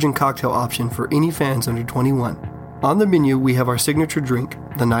have a virgin cocktail option for any fans under 21. On the menu, we have our signature drink,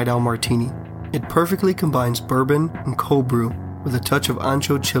 the Night Owl Martini. It perfectly combines bourbon and cold brew with a touch of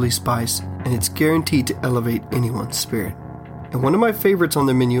ancho chili spice, and it's guaranteed to elevate anyone's spirit. And one of my favorites on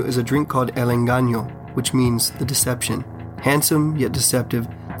the menu is a drink called El Engaño, which means the deception. Handsome yet deceptive,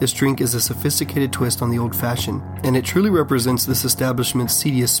 this drink is a sophisticated twist on the old-fashioned, and it truly represents this establishment's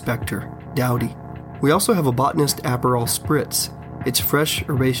seediest specter, Dowdy. We also have a Botanist Aperol Spritz. It's fresh,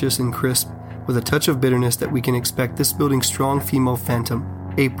 herbaceous, and crisp, with a touch of bitterness that we can expect this building's strong female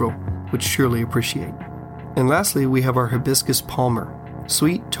phantom, April, would surely appreciate. And lastly, we have our Hibiscus Palmer.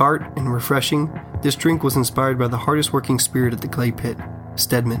 Sweet, tart, and refreshing, this drink was inspired by the hardest working spirit at the Clay Pit,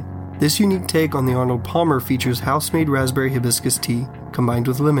 Stedman. This unique take on the Arnold Palmer features house-made raspberry hibiscus tea combined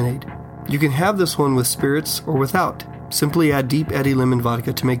with lemonade. You can have this one with spirits or without. Simply add Deep Eddy lemon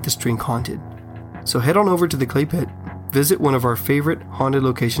vodka to make this drink haunted. So head on over to the Clay Pit, visit one of our favorite haunted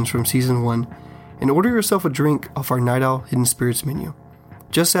locations from Season 1, and order yourself a drink off our Night Owl Hidden Spirits menu.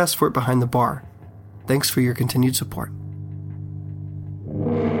 Just ask for it behind the bar. Thanks for your continued support.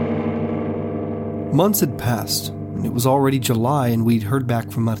 Months had passed, and it was already July, and we'd heard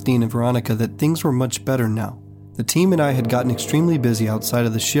back from Martin and Veronica that things were much better now. The team and I had gotten extremely busy outside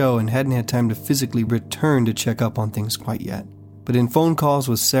of the show and hadn't had time to physically return to check up on things quite yet. But in phone calls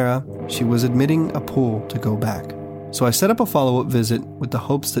with Sarah, she was admitting a pull to go back. So I set up a follow-up visit with the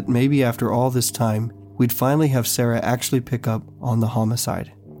hopes that maybe after all this time, we'd finally have Sarah actually pick up on the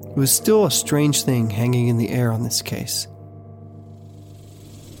homicide. It was still a strange thing hanging in the air on this case.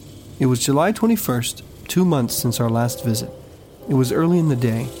 It was July 21st, 2 months since our last visit. It was early in the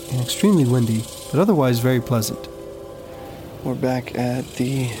day and extremely windy, but otherwise very pleasant. We're back at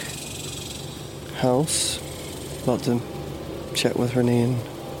the house, about to chat with Renee and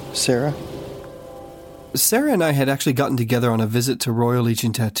Sarah. Sarah and I had actually gotten together on a visit to Royal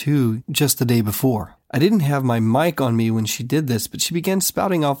Legion Tattoo just the day before. I didn't have my mic on me when she did this, but she began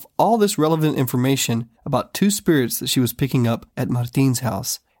spouting off all this relevant information about 2 spirits that she was picking up at Martin's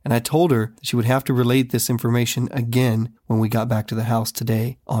house. And I told her that she would have to relate this information again when we got back to the house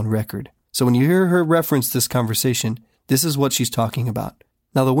today on record. So when you hear her reference this conversation, this is what she's talking about.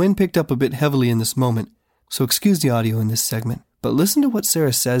 Now the wind picked up a bit heavily in this moment, so excuse the audio in this segment. But listen to what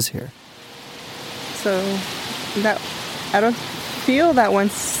Sarah says here. So that I don't feel that one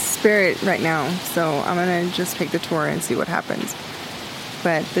spirit right now, so I'm going to just take the tour and see what happens.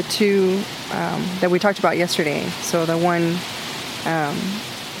 But the 2 that we talked about yesterday, so the one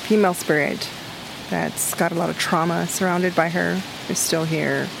female spirit that's got a lot of trauma surrounded by her is still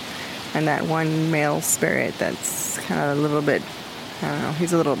here, and that one male spirit that's kind of a little bit, I don't know,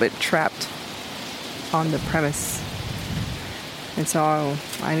 he's a little bit trapped on the premise, and so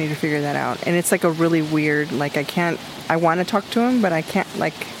I need to figure that out. And it's like a really weird, like I want to talk to him, but I can't,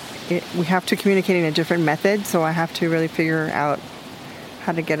 we have to communicate in a different method, so I have to really figure out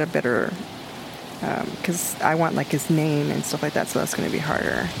how to get a better, because I want his name and stuff like that, so that's going to be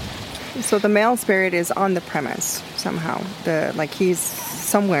harder. So the male spirit is on the premise somehow. He's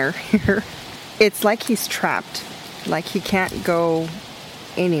somewhere here. It's like he's trapped, like he can't go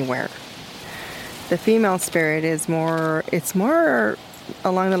anywhere. The female spirit is more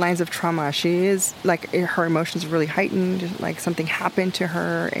along the lines of trauma. She is her emotions are really heightened, like something happened to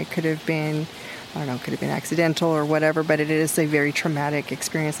her. It could have been, I don't know, it could have been accidental or whatever, but it is a very traumatic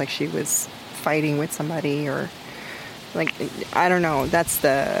experience, like she was fighting with somebody, or I don't know. That's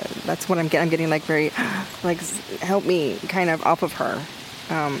what I'm getting very help me kind of off of her.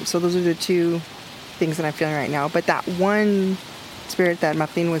 So those are the 2 things that I'm feeling right now. But that one spirit that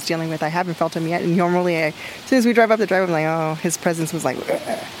Martin was dealing with, I haven't felt him yet. And normally, as soon as we drive up the drive, I'm like, oh, his presence was like,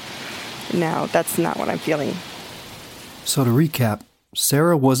 now that's not what I'm feeling. So to recap,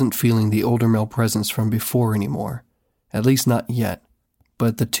 Sarah wasn't feeling the older male presence from before anymore, at least not yet.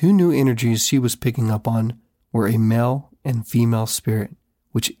 But the 2 new energies she was picking up on were a male and female spirit,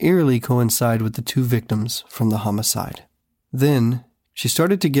 which eerily coincide with the 2 victims from the homicide. Then, she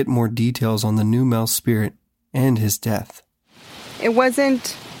started to get more details on the new male spirit and his death. it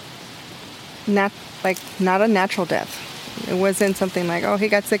wasn't not a natural death. It wasn't something like, oh, he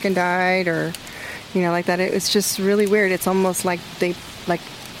got sick and died, or like that. It was just really weird. It's almost like the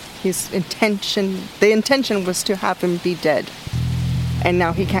intention was to have him be dead, and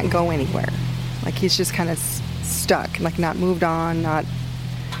now he can't go anywhere. Like he's just kind of stuck, like not moved on,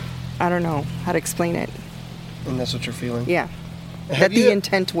 I don't know how to explain it. And that's what you're feeling? Yeah. The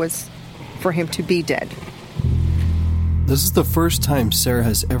intent was for him to be dead. This is the first time Sarah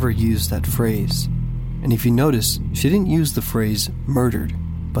has ever used that phrase. And if you notice, she didn't use the phrase murdered,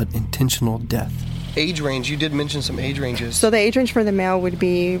 but intentional death. Age range, you did mention some age ranges. So the age range for the male would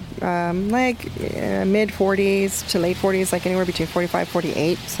be mid-40s to late 40s, like anywhere between 45,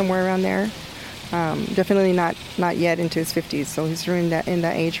 48, somewhere around there. Definitely not yet into his 50s, so he's in that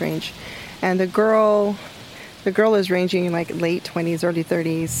age range. And the girl is ranging like late 20s, early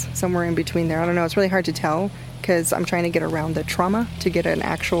 30s, somewhere in between there. I don't know. It's really hard to tell because I'm trying to get around the trauma to get an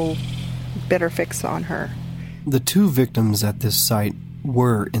actual better fix on her. The two victims at this site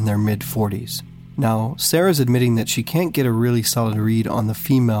were in their mid-40s. Now, Sarah's admitting that she can't get a really solid read on the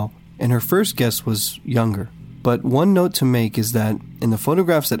female, and her first guess was younger. But one note to make is that in the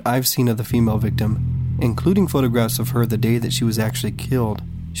photographs that I've seen of the female victim, including photographs of her the day that she was actually killed,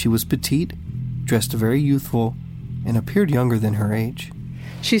 she was petite, dressed very youthful, and appeared younger than her age.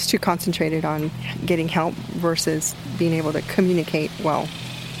 She's too concentrated on getting help versus being able to communicate well.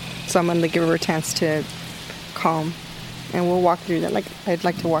 So I'm going to give her a chance to calm, and we'll walk through that. I'd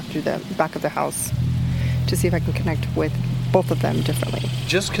like to walk through the back of the house to see if I can connect with both of them differently.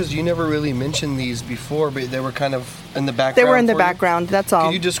 Just because you never really mentioned these before, but they were kind of in the background. They were in the background, that's all.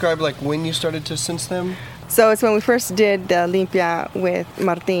 Can you describe when you started to sense them? So it's when we first did the limpia with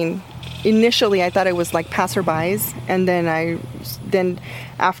Martin. Initially, I thought it was like passerbys, and then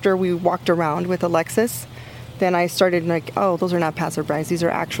after we walked around with Alexis, then I started oh, those are not passerbys. These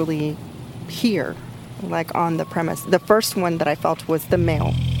are actually here, on the premise. The first one that I felt was the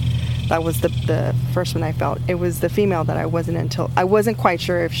male. That was the first one I felt. It was the female that I wasn't quite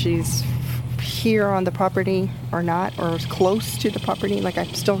sure if she's here on the property or not, or close to the property.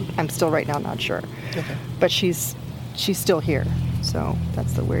 I'm still right now not sure. Okay. But she's still here. So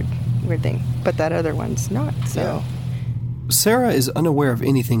that's the weird thing. But that other one's not. So yeah. Sarah is unaware of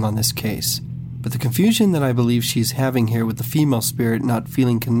anything on this case, but the confusion that I believe she's having here with the female spirit not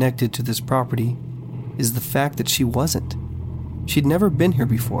feeling connected to this property is the fact that she wasn't. She'd never been here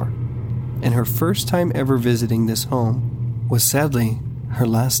before, and her first time ever visiting this home was sadly her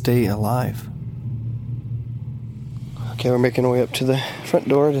last day alive. Okay, we're making our way up to the front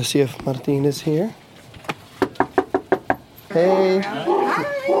door to see if Martin is here. Hey.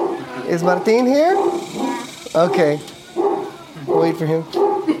 Is Martin here? Okay. We'll wait for him.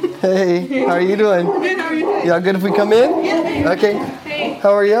 Hey, how are you doing? Good, how are you doing? Y'all good if we come in? Yeah. Okay. Hey.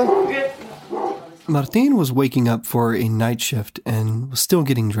 How are you? Good. Martin was waking up for a night shift and was still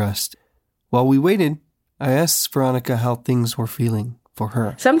getting dressed. While we waited, I asked Veronica how things were feeling for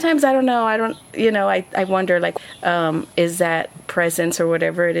her. Sometimes I don't know. I wonder, is that presence or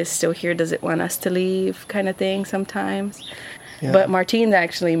whatever it is still here? Does it want us to leave kind of thing sometimes? Yeah. But Martin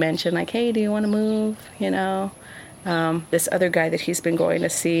actually mentioned, hey, do you want to move? This other guy that he's been going to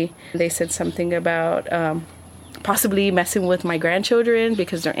see, they said something about possibly messing with my grandchildren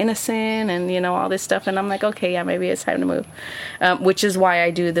because they're innocent and, all this stuff. And I'm like, okay, yeah, maybe it's time to move. Which is why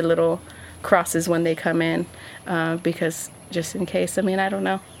I do the little crosses when they come in, because just in case, I don't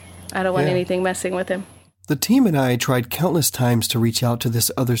know. I don't want anything messing with him. The team and I tried countless times to reach out to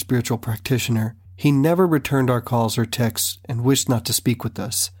this other spiritual practitioner. He never returned our calls or texts and wished not to speak with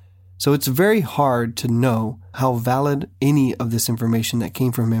us. So it's very hard to know how valid any of this information that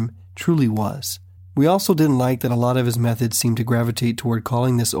came from him truly was. We also didn't like that a lot of his methods seemed to gravitate toward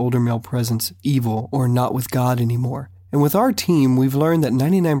calling this older male presence evil or not with God anymore. And with our team, we've learned that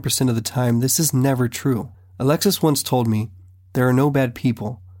 99% of the time this is never true. Alexis once told me, there are no bad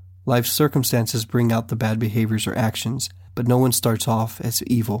people. Life's circumstances bring out the bad behaviors or actions, but no one starts off as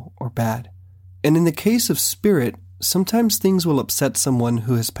evil or bad. And in the case of spirit, sometimes things will upset someone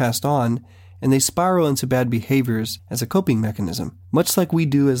who has passed on, and they spiral into bad behaviors as a coping mechanism, much like we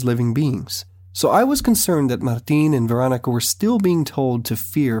do as living beings. So I was concerned that Martin and Veronica were still being told to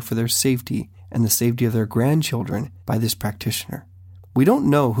fear for their safety and the safety of their grandchildren by this practitioner. We don't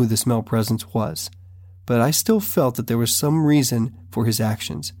know who this male presence was, but I still felt that there was some reason for his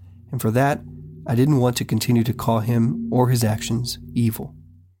actions, and for that, I didn't want to continue to call him or his actions evil.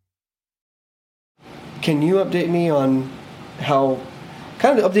 Can you update me on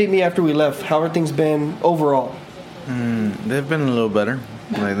update me after we left, how have things been overall? They've been a little better.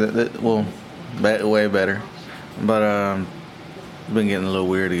 Way better. But been getting a little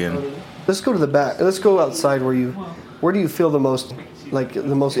weird again. Let's go to the back. Let's go outside where do you feel the most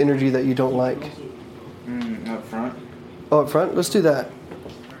energy that you don't like? Up front. Oh, up front? Let's do that.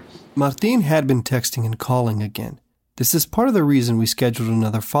 Martin had been texting and calling again. This is part of the reason we scheduled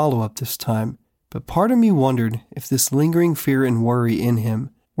another follow-up this time, but part of me wondered if this lingering fear and worry in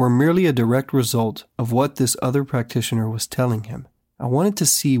him were merely a direct result of what this other practitioner was telling him. I wanted to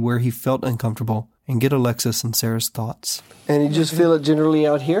see where he felt uncomfortable and get Alexis and Sarah's thoughts. And you just feel it generally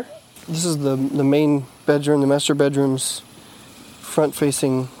out here? This is the main bedroom, the master bedroom's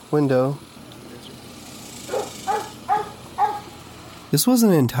front-facing window. This was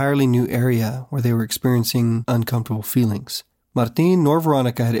an entirely new area where they were experiencing uncomfortable feelings. Martin nor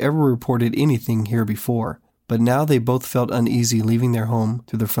Veronica had ever reported anything here before, but now they both felt uneasy leaving their home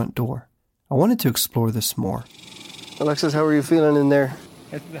through the front door. I wanted to explore this more. Alexis, how are you feeling in there?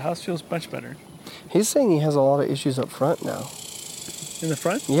 The house feels much better. He's saying he has a lot of issues up front now. In the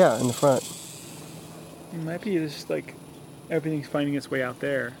front? Yeah, in the front. It might be just like everything's finding its way out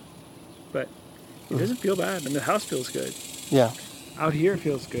there, but it doesn't feel bad, and the house feels good. Yeah. Out here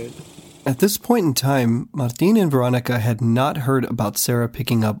feels good. At this point in time, Martin and Veronica had not heard about Sarah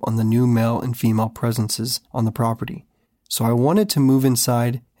picking up on the new male and female presences on the property. So I wanted to move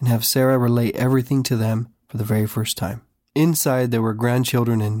inside and have Sarah relay everything to them for the very first time. Inside, there were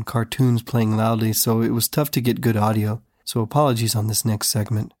grandchildren and cartoons playing loudly, so it was tough to get good audio. So apologies on this next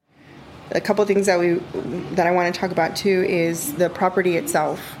segment. A couple of things that I want to talk about too is the property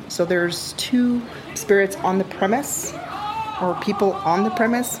itself. So there's 2 spirits on the premise, or people on the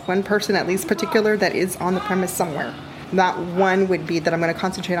premise, one person at least particular that is on the premise somewhere. That one would be that I'm going to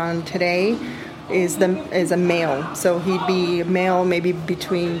concentrate on today is a male. So he'd be a male maybe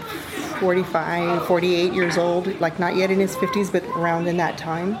between 45, 48 years old, like not yet in his 50s, but around in that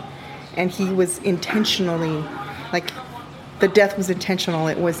time. And he was intentionally, like the death was intentional.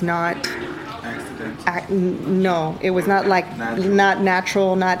 It was not, no, it was not like, not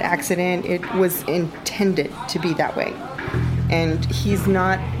natural, not accident. It was intended to be that way. And he's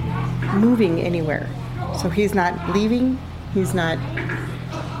not moving anywhere. So he's not leaving. He's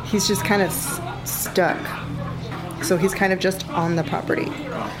just kind of stuck. So he's kind of just on the property.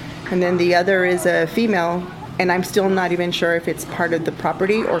 And then the other is a female, and I'm still not even sure if it's part of the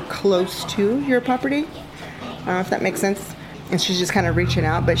property or close to your property. I don't know if that makes sense. And she's just kind of reaching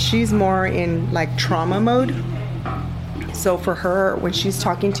out, but she's more in like trauma mode. So for her, when she's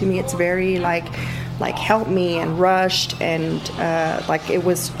talking to me, it's very like help me and rushed, and like it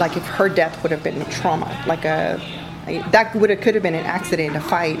was like if her death would have been trauma, like could have been an accident, a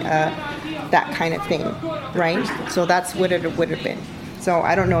fight, that kind of thing, right? So that's what it would have been. So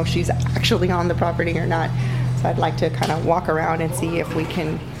I don't know if she's actually on the property or not. So I'd like to kind of walk around and see if we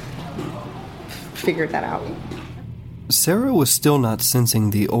can figure that out. Sarah was still not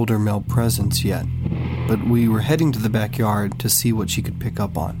sensing the older male presence yet, but we were heading to the backyard to see what she could pick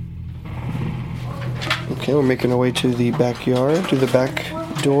up on. Okay, we're making our way to the backyard, to the back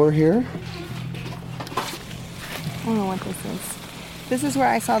door here. I don't know what this is. This is where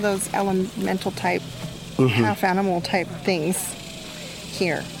I saw those elemental type, half animal type things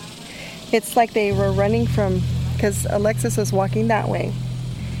here. It's like they were running from, because Alexis was walking that way,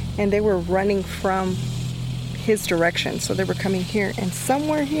 and they were running from his direction. So they were coming here, and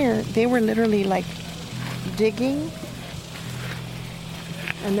somewhere here, they were literally like digging.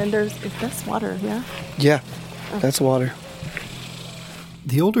 And then that's water, yeah? Yeah, that's water.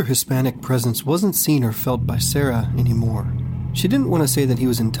 The older Hispanic presence wasn't seen or felt by Sarah anymore. She didn't want to say that he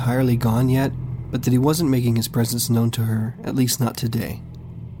was entirely gone yet, but that he wasn't making his presence known to her, at least not today.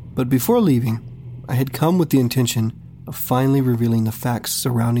 But before leaving, I had come with the intention of finally revealing the facts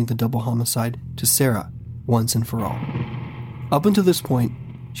surrounding the double homicide to Sarah once and for all. Up until this point,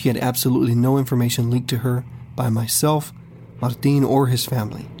 she had absolutely no information leaked to her by myself, Martin, or his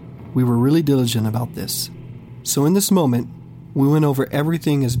family. We were really diligent about this. So in this moment, we went over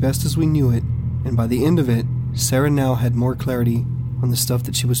everything as best as we knew it, and by the end of it, Sarah now had more clarity on the stuff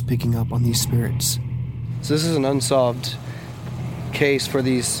that she was picking up on these spirits. So this is an unsolved case for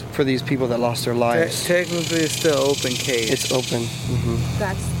these people that lost their lives. Technically, it's still an open case. It's open. Mm-hmm.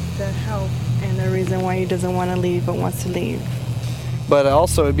 That's the help and the reason why he doesn't want to leave but wants to leave. But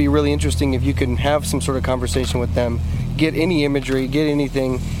also, it'd be really interesting if you could have some sort of conversation with them, get any imagery, get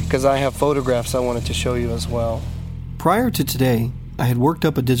anything, because I have photographs I wanted to show you as well. Prior to today, I had worked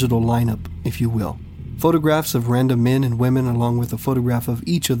up a digital lineup, if you will. Photographs of random men and women along with a photograph of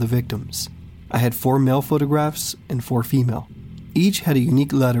each of the victims. I had 4 male photographs and 4 female. Each had a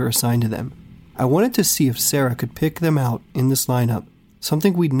unique letter assigned to them. I wanted to see if Sarah could pick them out in this lineup,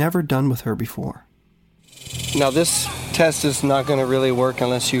 something we'd never done with her before. Now this test is not going to really work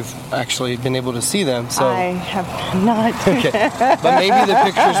unless you've actually been able to see them. So I have not. Okay, but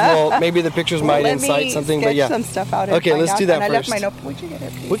maybe the pictures might incite something. But yeah, some stuff out. Okay, let's do that and first. I left my notebook. Would you get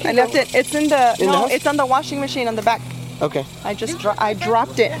it? Please? I left it. It's in the it's on the washing machine on the back. Okay. I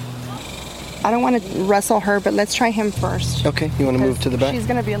dropped it. I don't want to wrestle her, but let's try him first. Okay, you want to move to the back? She's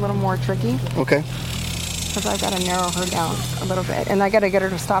going to be a little more tricky. Okay. Because I got to narrow her down a little bit, and I got to get her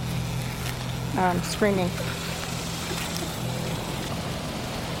to stop screaming.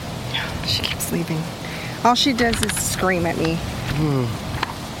 She keeps leaving. All she does is scream at me.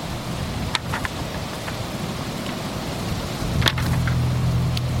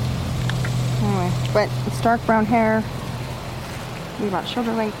 Anyway, but it's dark brown hair, maybe about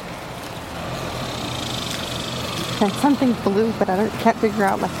shoulder length, and something blue, but I can't figure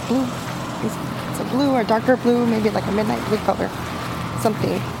out like blue. It's a blue or darker blue, maybe like a midnight blue color,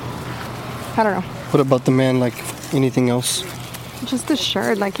 something. I don't know. What about the man? Like anything else? Just the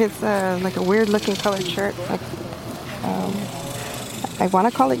shirt, like it's like a weird looking colored shirt. Like I want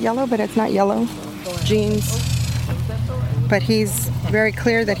to call it yellow, but it's not yellow. Jeans. But he's very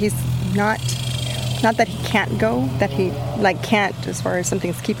clear that he's not that he can't go, that he like can't as far as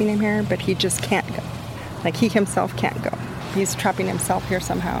something's keeping him here, but he just can't go. Like he himself can't go. He's trapping himself here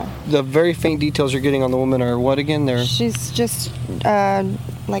somehow. The very faint details you're getting on the woman are what again? She's just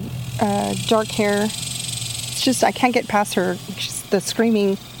like dark hair. It's just I can't get past her. She's the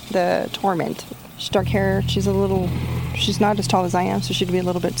screaming, the torment. She's dark hair. She's not as tall as I am, so she'd be a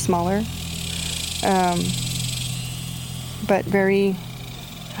little bit smaller. But very,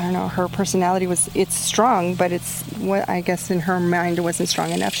 I don't know, her personality it's strong, but it's what I guess in her mind it wasn't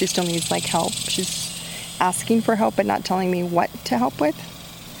strong enough. She still needs like help. She's asking for help but not telling me what to help with.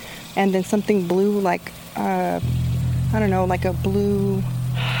 And then something blue, like I don't know, like a blue,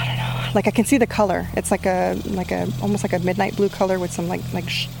 like I can see the color. It's like a almost like a midnight blue color with some like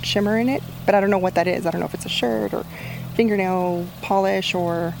shimmer in it, but I don't know what that is. I don't know if it's a shirt or fingernail polish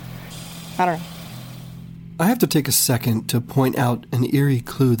or I don't know. I have to take a second to point out an eerie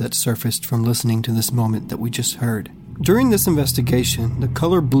clue that surfaced from listening to this moment that we just heard. During this investigation, the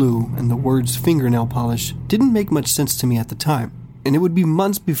color blue and the words fingernail polish didn't make much sense to me at the time, and it would be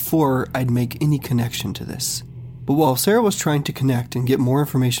months before I'd make any connection to this. But while Sarah was trying to connect and get more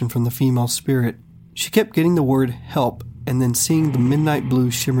information from the female spirit, she kept getting the word help and then seeing the midnight blue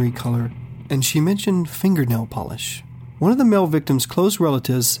shimmery color, and she mentioned fingernail polish. One of the male victim's close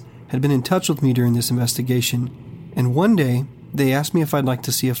relatives had been in touch with me during this investigation, and one day they asked me if I'd like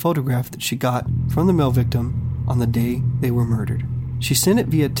to see a photograph that she got from the male victim on the day they were murdered. She sent it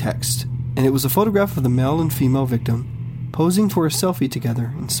via text, and it was a photograph of the male and female victim posing for a selfie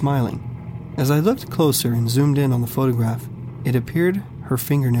together and smiling. As I looked closer and zoomed in on the photograph, it appeared her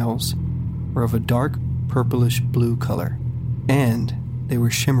fingernails were of a dark purplish blue color, and they were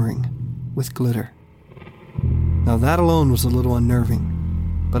shimmering with glitter. Now that alone was a little unnerving,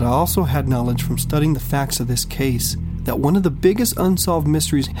 but I also had knowledge from studying the facts of this case that one of the biggest unsolved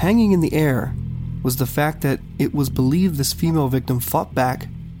mysteries hanging in the air was the fact that it was believed this female victim fought back,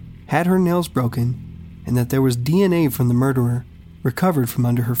 had her nails broken, and that there was DNA from the murderer recovered from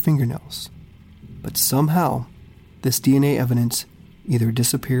under her fingernails. But somehow, this DNA evidence either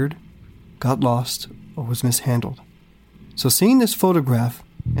disappeared, got lost, or was mishandled. So seeing this photograph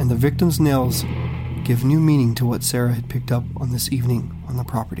and the victim's nails give new meaning to what Sarah had picked up on this evening on the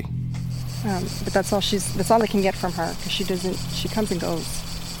property. But that's all I can get from her, because she comes and goes.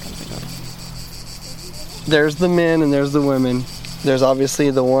 There's the men and there's the women. There's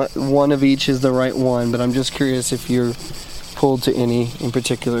obviously the one of each is the right one, but I'm just curious if you're pulled to any in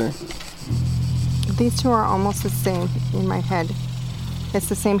particular. These two are almost the same in my head. It's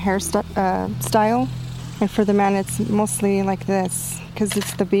the same hairstyle, and for the man it's mostly like this, because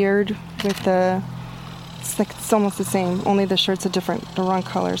it's the beard with it's almost the same, only the shirt's the wrong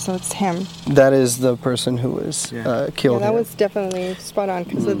color, so it's him. That is the person who was killed. Yeah, that was definitely spot on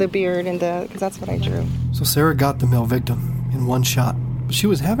because of the beard and because that's what I drew. So Sarah got the male victim in one shot, but she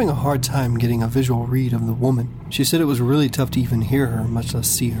was having a hard time getting a visual read of the woman. She said it was really tough to even hear her, much less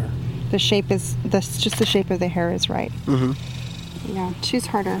see her. The shape just the shape of the hair is right. Mm-hmm. Yeah, she's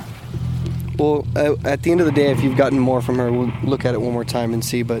harder. Well, at the end of the day, if you've gotten more from her, we'll look at it one more time and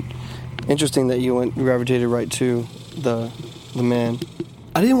see, but interesting that you gravitated right to the man.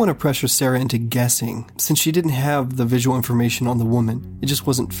 I didn't want to pressure Sarah into guessing, since she didn't have the visual information on the woman. It just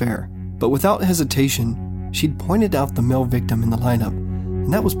wasn't fair. But without hesitation, she'd pointed out the male victim in the lineup,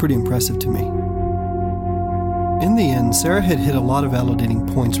 and that was pretty impressive to me. In the end, Sarah had hit a lot of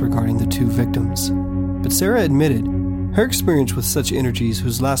validating points regarding the two victims. But Sarah admitted her experience with such energies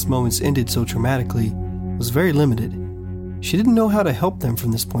whose last moments ended so traumatically was very limited. She didn't know how to help them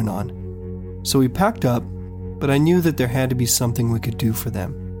from this point on. So we packed up, but I knew that there had to be something we could do for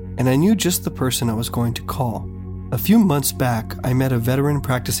them. And I knew just the person I was going to call. A few months back, I met a veteran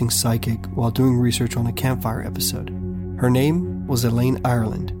practicing psychic while doing research on a Campfire episode. Her name was Elaine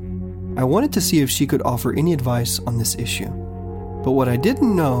Ireland. I wanted to see if she could offer any advice on this issue. But what I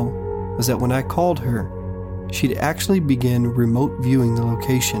didn't know was that when I called her, she'd actually begin remote viewing the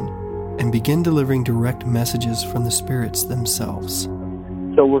location and begin delivering direct messages from the spirits themselves.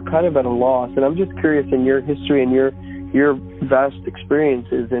 So we're kind of at a loss, and I'm just curious in your history and your vast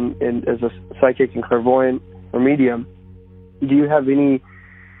experiences in as a psychic and clairvoyant or medium, do you have any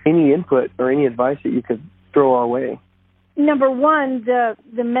input or any advice that you could throw our way? Number one,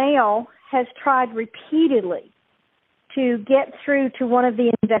 the male has tried repeatedly to get through to one of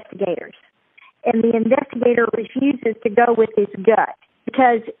the investigators, and the investigator refuses to go with his gut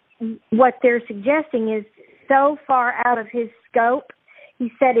because what they're suggesting is so far out of his scope.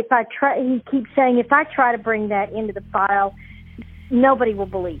 He said, he keeps saying, if I try to bring that into the file, nobody will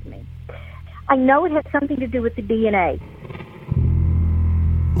believe me. I know it has something to do with the DNA.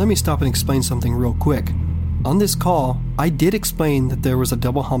 Let me stop and explain something real quick. On this call, I did explain that there was a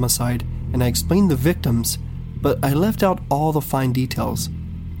double homicide, and I explained the victims, but I left out all the fine details,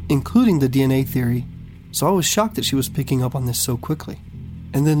 including the DNA theory, so I was shocked that she was picking up on this so quickly.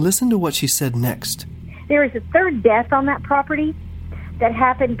 And then listen to what she said next. There is a third death on that property that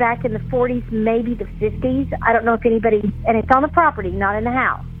happened back in the 40s, maybe the 50s. I don't know if anybody, and it's on the property, not in the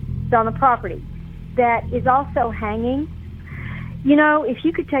house. It's on the property. That is also hanging. You know, if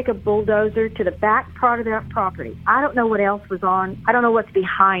you could take a bulldozer to the back part of that property, I don't know what else was on. I don't know what's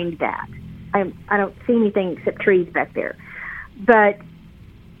behind that. I don't see anything except trees back there. But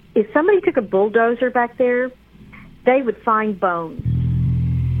if somebody took a bulldozer back there, they would find bones.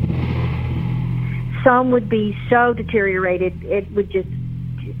 Some would be so deteriorated, it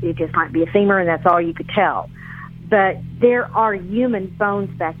just might be a femur, and that's all you could tell. But there are human bones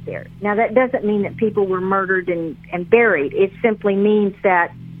back there. Now, that doesn't mean that people were murdered and buried. It simply means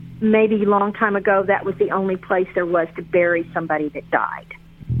that maybe a long time ago, that was the only place there was to bury somebody that died.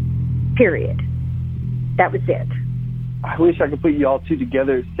 Period. That was it. I wish I could put you all two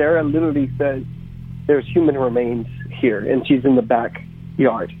together. Sarah literally says there's human remains here, and she's in the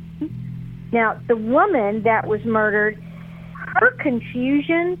backyard. Now, the woman that was murdered, her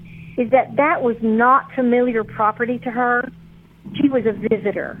confusion is that was not familiar property to her. She was a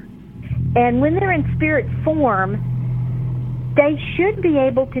visitor. And when they're in spirit form, they should be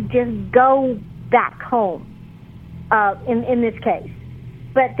able to just go back home, in this case.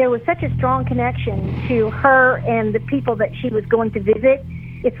 But there was such a strong connection to her and the people that she was going to visit.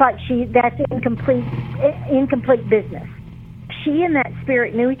 It's like that's incomplete business. She and that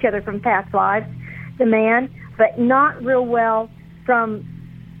spirit knew each other from past lives, the man, but not real well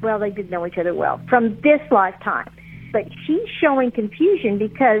they did know each other well, from this lifetime. But she's showing confusion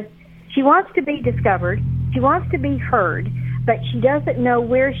because she wants to be discovered, she wants to be heard, but she doesn't know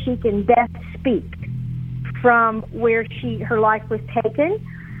where she can best speak from where her life was taken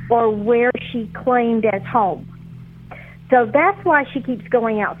or where she claimed as home. So that's why she keeps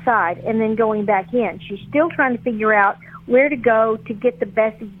going outside and then going back in. She's still trying to figure out where to go to get the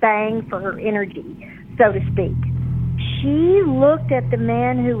best bang for her energy, so to speak. She looked at the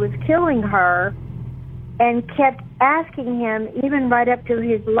man who was killing her and kept asking him, even right up to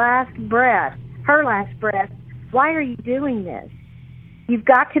his last breath, her last breath, why are you doing this? You've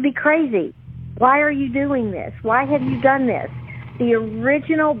got to be crazy. Why are you doing this? Why have you done this?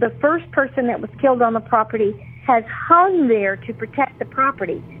 The first person that was killed on the property has hung there to protect the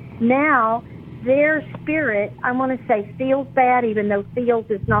property. Now, their spirit, I want to say feels bad, even though feels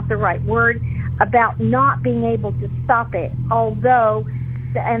is not the right word, about not being able to stop it. Although,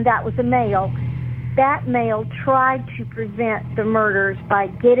 and that was a male, that male tried to prevent the murders by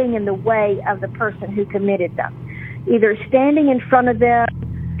getting in the way of the person who committed them. Either standing in front of them,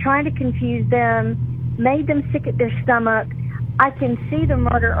 trying to confuse them, made them sick at their stomach. I can see the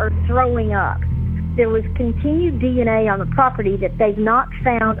murderer throwing up. There was continued DNA on the property that they've not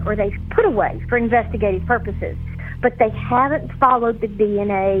found or they've put away for investigative purposes, but they haven't followed the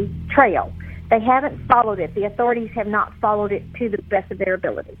DNA trail. They haven't followed it. The authorities have not followed it to the best of their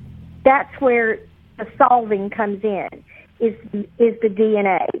ability. That's where the solving comes in, is the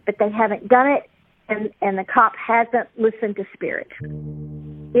DNA, but they haven't done it, and the cop hasn't listened to spirit.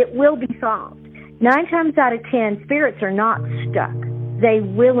 It will be solved. 9 times out of 10, spirits are not stuck. They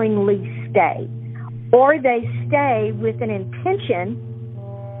willingly stay. Or they stay with an intention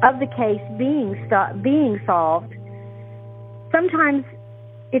of the case being solved. Sometimes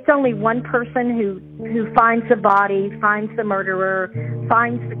it's only one person who finds the body, finds the murderer,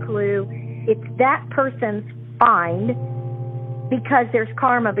 finds the clue. It's that person's find because there's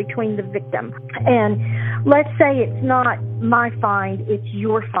karma between the victim. And let's say it's not my find, it's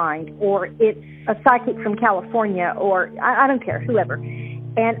your find, or it's a psychic from California, or I don't care, whoever.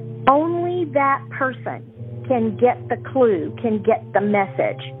 And only that person can get the clue, can get the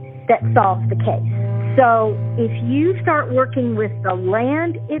message that solves the case. So if you start working with the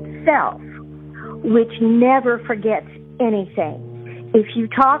land itself, which never forgets anything, if you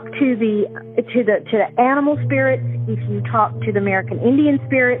talk to the animal spirits, if you talk to the American Indian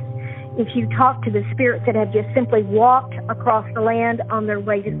spirits, if you talk to the spirits that have just simply walked across the land on their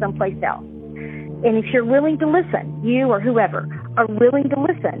way to someplace else, and if you're willing to listen, you or whoever are willing to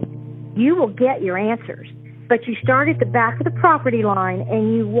listen, you will get your answers. But you start at the back of the property line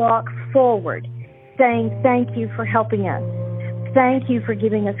and you walk forward, saying, thank you for helping us. Thank you for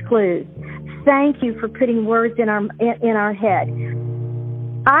giving us clues. Thank you for putting words in our head.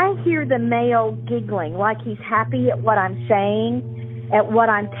 I hear the male giggling like he's happy at what I'm saying, at what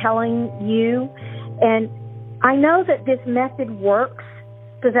I'm telling you. And I know that this method works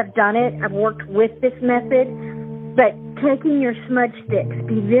because I've done it. I've worked with this method. But taking your smudge sticks,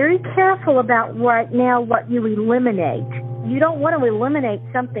 be very careful about right now what you eliminate. You don't want to eliminate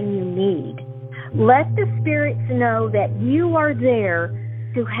something you need. Let the spirits know that you are there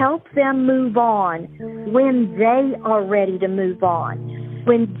to help them move on when they are ready to move on,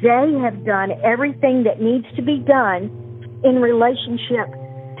 when they have done everything that needs to be done in relationship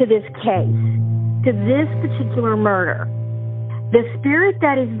to this case, to this particular murder. The spirit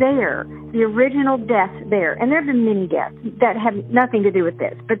that is there, the original death there, and there have been many deaths that have nothing to do with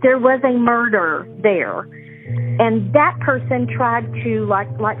this, but there was a murder there. And that person tried to, like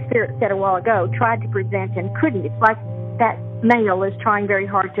Spirit said a while ago, tried to prevent and couldn't. It's like that male is trying very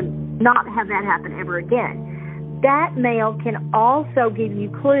hard to not have that happen ever again. That male can also give you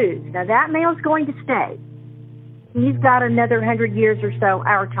clues. Now, that male's going to stay. He's got another 100 years or so,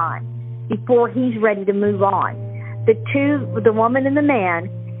 our time, before he's ready to move on. The woman and the man,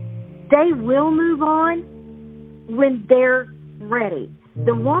 they will move on when they're ready.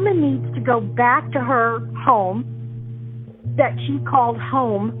 The woman needs to go back to her home that she called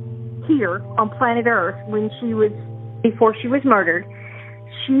home here on planet Earth before she was murdered.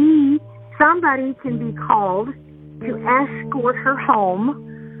 Somebody can be called to escort her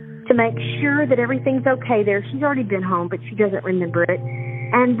home to make sure that everything's okay there. She's already been home, but she doesn't remember it.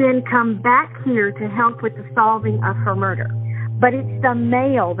 And then come back here to help with the solving of her murder. But it's the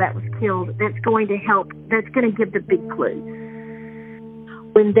male that was killed that's going to help, that's going to give the big clues.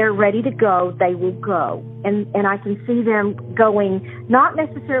 When they're ready to go, they will go. And I can see them going, not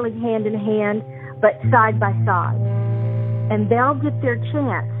necessarily hand in hand, but side by side. And they'll get their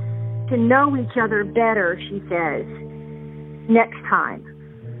chance to know each other better, she says, next time,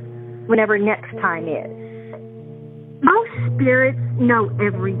 whenever next time is. Most spirits know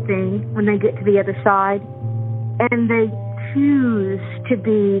everything when they get to the other side, and they choose to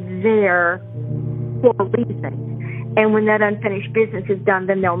be there for a reason. And when that unfinished business is done,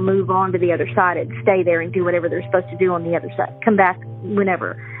 then they'll move on to the other side and stay there and do whatever they're supposed to do on the other side. Come back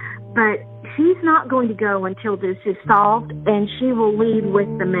whenever. But she's not going to go until this is solved, and she will leave with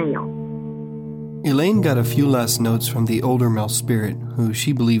the male. Elaine got a few last notes from the older male spirit, who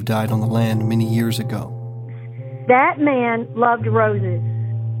she believed died on the land many years ago. That man loved roses.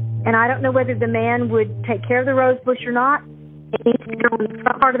 And I don't know whether the man would take care of the rose bush or not. It needs to go in the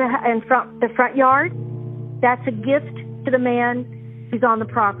front part of the front yard. That's a gift to the man who's on the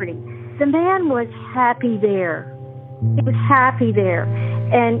property. The man was happy there. He was happy there.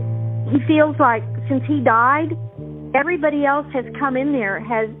 And he feels like since he died, everybody else has come in there,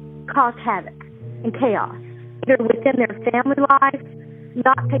 has caused havoc and chaos, either within their family life,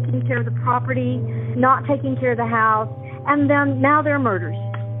 not taking care of the property, not taking care of the house, and then now they're murders.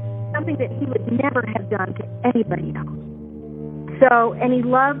 Something that he would never have done to anybody else. So, and he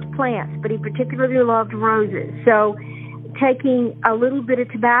loved plants, but he particularly loved roses. So, taking a little bit of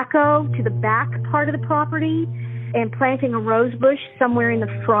tobacco to the back part of the property and planting a rose bush somewhere in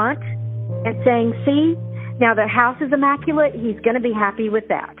the front and saying, see, now the house is immaculate, he's going to be happy with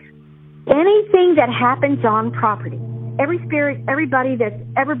that. Anything that happens on property, every spirit, everybody that's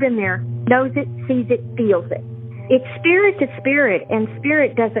ever been there knows it, sees it, feels it. It's spirit to spirit, and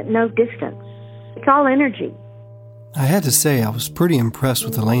spirit doesn't know distance. It's all energy. I had to say, I was pretty impressed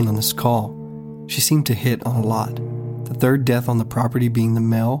with Elaine on this call. She seemed to hit on a lot. The third death on the property being the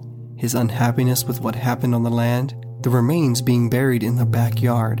male, his unhappiness with what happened on the land, the remains being buried in the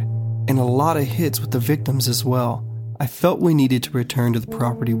backyard, and a lot of hits with the victims as well. I felt we needed to return to the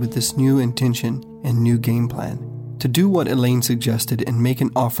property with this new intention and new game plan. To do what Elaine suggested and make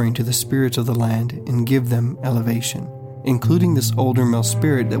an offering to the spirits of the land and give them elevation, including this older male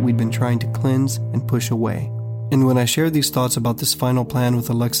spirit that we'd been trying to cleanse and push away. And when I shared these thoughts about this final plan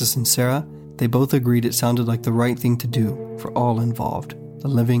with Alexis and Sarah, they both agreed it sounded like the right thing to do for all involved, the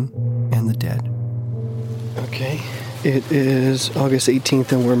living and the dead. Okay, it is August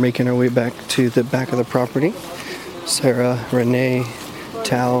 18th and we're making our way back to the back of the property. Sarah, Renee,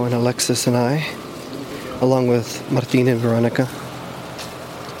 Tal, and Alexis and I, along with Martina and Veronica.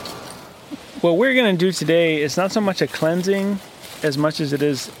 What we're going to do today is not so much a cleansing as much as it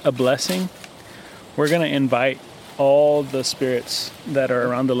is a blessing. We're going to invite all the spirits that are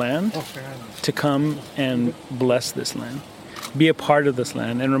around the land to come and bless this land, be a part of this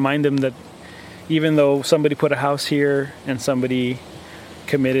land, and remind them that even though somebody put a house here and somebody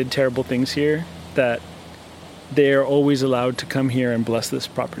committed terrible things here, that they are always allowed to come here and bless this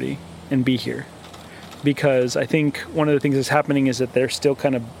property and be here. Because I think one of the things that's happening is that they're still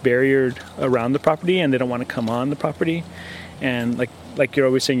kind of barriered around the property and they don't want to come on the property. And like you're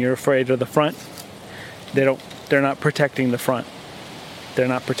always saying, you're afraid of the front. They're not protecting the front. They're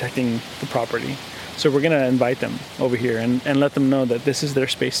not protecting the property. So we're going to invite them over here and let them know that this is their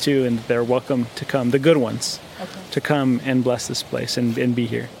space too, and they're welcome to come, the good ones, to come and bless this place and be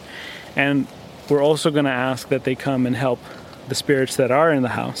here. And we're also going to ask that they come and help the spirits that are in the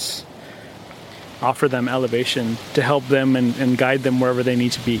house, offer them elevation to help them and guide them wherever they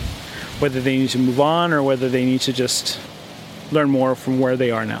need to be, whether they need to move on or whether they need to just learn more from where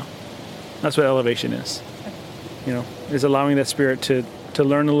they are now. That's what elevation is. Is allowing that spirit to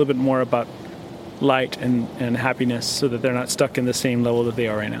learn a little bit more about light and happiness so that they're not stuck in the same level that they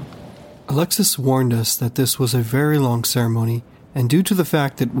are right now. Alexis warned us that this was a very long ceremony, and due to the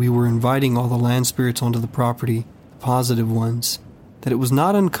fact that we were inviting all the land spirits onto the property, positive ones, that it was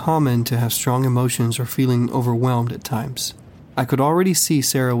not uncommon to have strong emotions or feeling overwhelmed at times. I could already see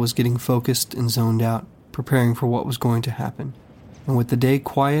Sarah was getting focused and zoned out, preparing for what was going to happen. And with the day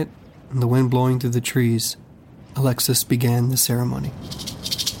quiet and the wind blowing through the trees, Alexis began the ceremony.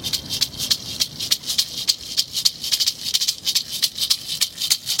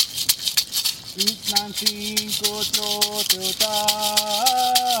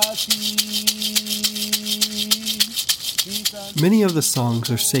 Many of the songs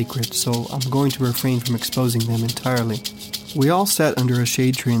are sacred, so I'm going to refrain from exposing them entirely. We all sat under a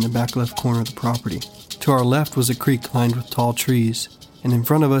shade tree in the back left corner of the property. To our left was a creek lined with tall trees, and in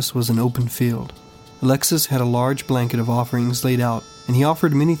front of us was an open field. Alexis had a large blanket of offerings laid out, and he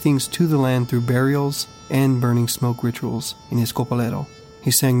offered many things to the land through burials and burning smoke rituals in his copalero. He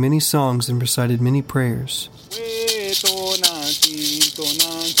sang many songs and recited many prayers.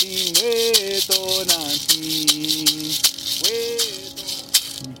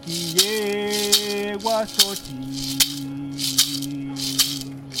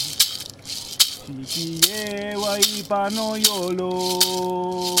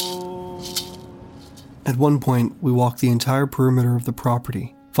 At one point, we walked the entire perimeter of the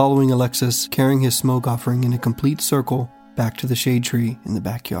property, following Alexis carrying his smoke offering in a complete circle back to the shade tree in the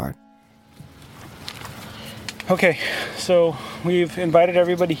backyard. Okay, so we've invited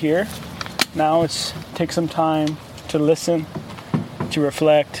everybody here. Now it's take some time to listen, to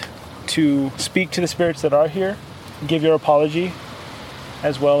reflect, to speak to the spirits that are here, give your apology,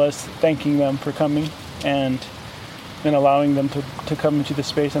 as well as thanking them for coming and allowing them to come into the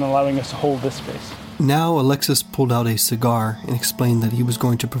space and allowing us to hold this space. Now Alexis pulled out a cigar and explained that he was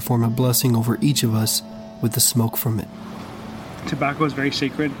going to perform a blessing over each of us with the smoke from it. Tobacco is very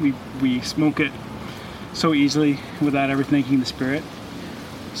sacred. We smoke it so easily without ever thanking the spirit.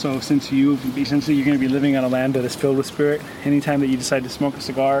 So since you're going to be living on a land that is filled with spirit, anytime that you decide to smoke a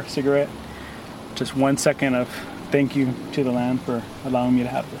cigarette, just 1 second of thank you to the land for allowing me to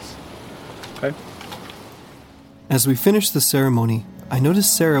have this. Okay? As we finished the ceremony, I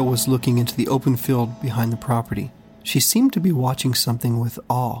noticed Sarah was looking into the open field behind the property. She seemed to be watching something with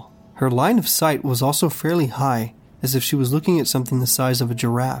awe. Her line of sight was also fairly high, as if she was looking at something the size of a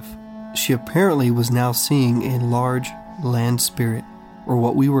giraffe. She apparently was now seeing a large land spirit, or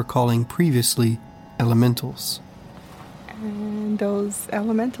what we were calling previously elementals. And those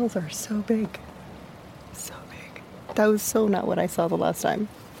elementals are so big. So big. That was so not what I saw the last time.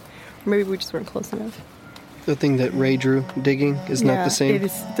 Or maybe we just weren't close enough. The thing that Ray drew digging is not the same? It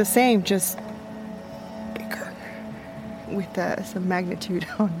is the same, just bigger. With some magnitude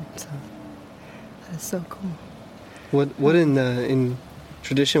on it. So that is so cool. What in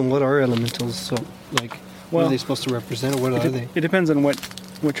tradition, what are elementals? So, what are they supposed to represent, or what are they? It depends on what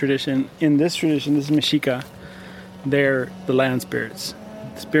tradition. In this tradition, this is Mexica. They're the land spirits.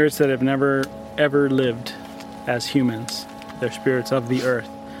 Spirits that have never, ever lived as humans. They're spirits of the earth.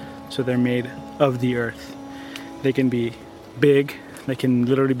 So they're made of the earth. They can be big. They can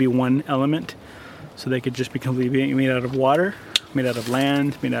literally be one element. So they could just be completely made out of water, made out of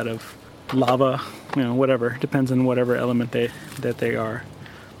land, made out of lava, whatever. Depends on whatever element that they are.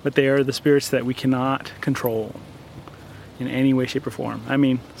 But they are the spirits that we cannot control in any way, shape, or form. I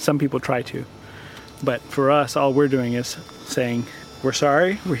mean, some people try to. But for us, all we're doing is saying, we're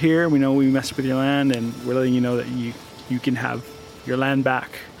sorry, we're here, we know we messed with your land, and we're letting you know that you can have your land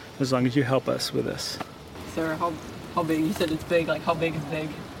back as long as you help us with this. Sarah, how big? You said it's big. Like, how big is big?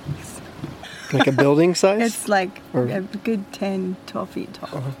 Like a building size? It's like a good 10, 12 feet tall.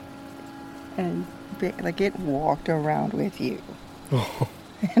 Uh-huh. And like it walked around with you. Oh.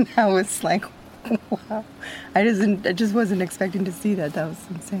 And I was like, wow. I just wasn't expecting to see that. That was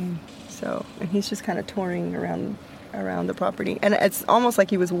insane. So, and he's just kind of touring around the property. And it's almost like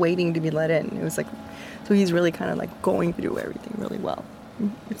he was waiting to be let in. It was like, so he's really kind of like going through everything really well.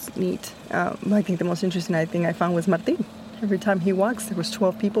 It's neat. I think the most interesting thing I found was Martin. Every time he walks, there was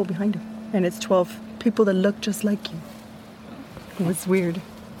 12 people behind him. And it's 12 people that look just like you. It was weird.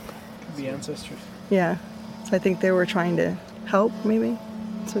 Could be ancestors. Yeah. So I think they were trying to help, maybe.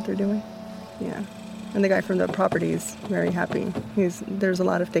 That's what they're doing. Yeah. And the guy from the property is very happy. There's a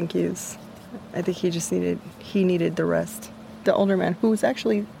lot of thank yous. I think he needed the rest. The older man, who was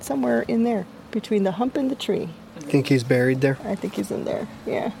actually somewhere in there, between the hump and the tree. Think he's buried there? I think he's in there,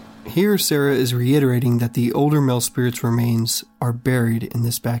 yeah. Here, Sarah is reiterating that the older male spirit's remains are buried in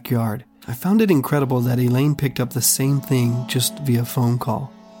this backyard. I found it incredible that Elaine picked up the same thing just via phone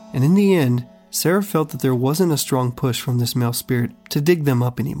call. And in the end, Sarah felt that there wasn't a strong push from this male spirit to dig them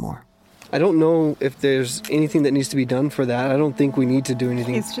up anymore. I don't know if there's anything that needs to be done for that. I don't think we need to do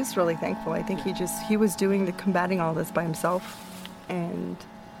anything. He's just really thankful. I think he was combating all this by himself. And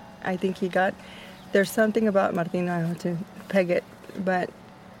I think there's something about Martin, I don't know to peg it, but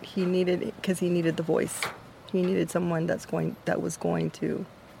he needed the voice. He needed someone that was going to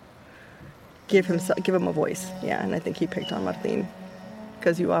give him a voice. Yeah, and I think he picked on Martin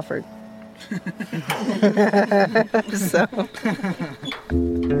because you offered. So.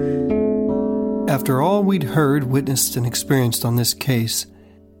 After all we'd heard, witnessed, and experienced on this case,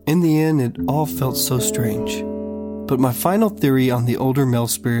 in the end it all felt so strange. But my final theory on the older male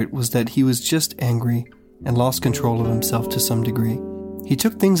spirit was that he was just angry and lost control of himself to some degree. He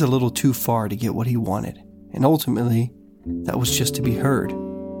took things a little too far to get what he wanted, and ultimately, that was just to be heard.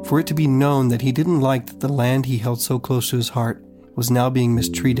 For it to be known that he didn't like that the land he held so close to his heart was now being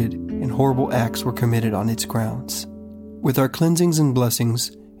mistreated and horrible acts were committed on its grounds. With our cleansings and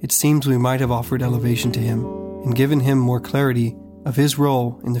blessings, it seems we might have offered elevation to him and given him more clarity of his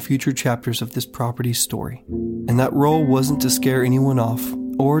role in the future chapters of this property's story. And that role wasn't to scare anyone off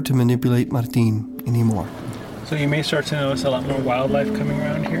or to manipulate Martin anymore. So you may start to notice a lot more wildlife coming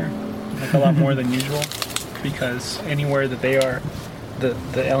around here, like a lot more than usual, because anywhere that they are,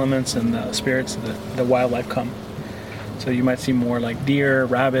 the elements and the spirits of the wildlife come. So you might see more like deer,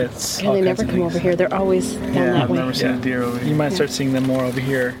 rabbits. And they never come over here. They're always down that way. I've never seen a deer over here. You might start seeing them more over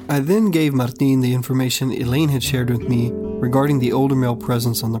here. I then gave Martin the information Elaine had shared with me regarding the older male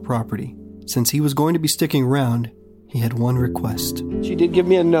presence on the property. Since he was going to be sticking around, he had one request. She did give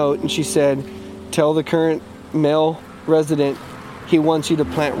me a note, and she said, tell the current male resident he wants you to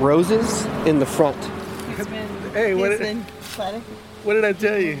plant roses in the front. Hey, what did I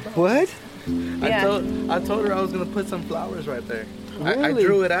tell you? What? Yeah. I told her I was gonna put some flowers right there. Really? I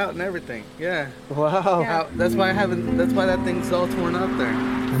drew it out and everything. Yeah. Wow. Yeah. That's why that thing's all torn up there.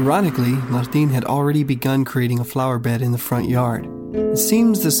 Ironically, Martin had already begun creating a flower bed in the front yard. It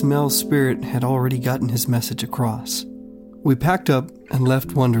seems this male spirit had already gotten his message across. We packed up and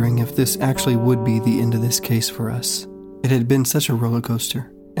left wondering if this actually would be the end of this case for us. It had been such a roller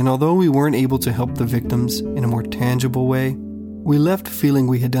coaster, and although we weren't able to help the victims in a more tangible way, we left feeling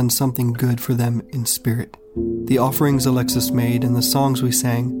we had done something good for them in spirit. The offerings Alexis made and the songs we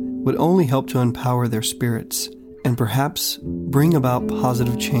sang would only help to empower their spirits and perhaps bring about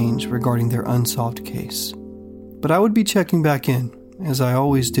positive change regarding their unsolved case. But I would be checking back in, as I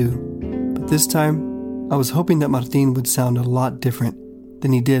always do. But this time, I was hoping that Martin would sound a lot different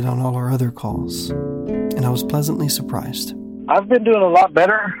than he did on all our other calls. And I was pleasantly surprised. I've been doing a lot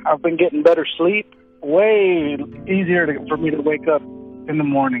better. I've been getting better sleep. Way easier for me to wake up in the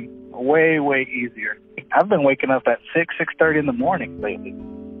morning. Way easier. I've been waking up at 6:30 in the morning lately.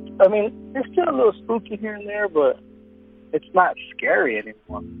 I mean, it's still a little spooky here and there, but it's not scary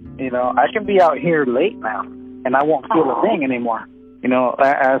anymore. You know, I can be out here late now, and I won't feel a thing anymore. You know,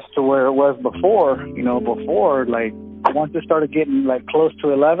 as to where it was before, like, once it started getting, like, close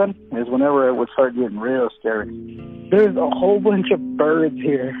to 11 is whenever it would start getting real scary. There's a whole bunch of birds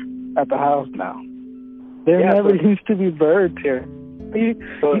here at the house now. There never used to be birds here. You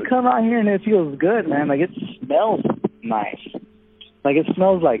come out here and it feels good, man. Like, it smells nice. Like, it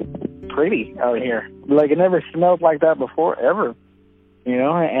smells, like, pretty out here. Like, it never smelled like that before, ever. You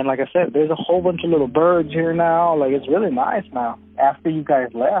know, and like I said, there's a whole bunch of little birds here now. Like, it's really nice now. After you guys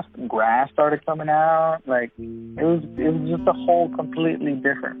left, grass started coming out. Like, it was just a whole completely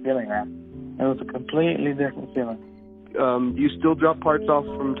different feeling, man. It was a completely different feeling. Do you still drop parts off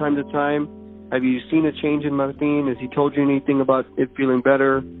from time to time? Have you seen a change in Martin? Has he told you anything about it feeling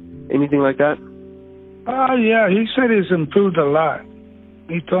better? Anything like that? Yeah, he said it's improved a lot.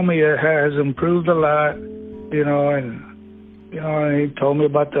 He told me it has improved a lot, you know, and he told me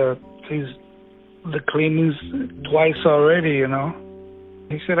about the cleanings twice already, you know.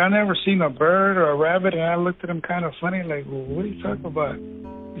 He said, I never seen a bird or a rabbit, and I looked at him kind of funny, like, well, what are you talking about?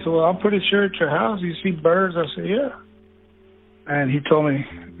 He said, well, I'm pretty sure at your house you see birds. I said, yeah. And he told me,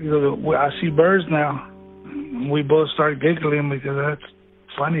 well, I see birds now. And we both started giggling because that's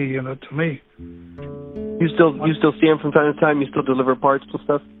funny, you know, to me. You still see him from time to time? You still deliver parts and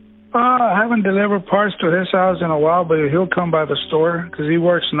stuff? I haven't delivered parts to his house in a while, but he'll come by the store because he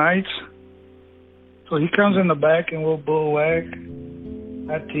works nights. So he comes in the back and we'll bull wag.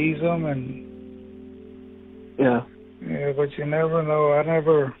 I tease him and... Yeah, but you never know. I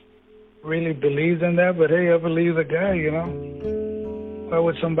never really believed in that, but hey, I believe the guy, you know. Why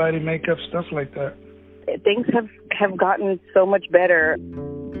would somebody make up stuff like that? Things have gotten so much better.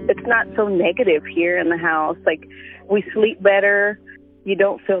 It's not so negative here in the house. Like, we sleep better. You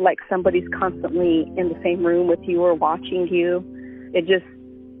don't feel like somebody's constantly in the same room with you or watching you. It just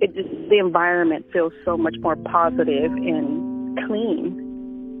the environment feels so much more positive and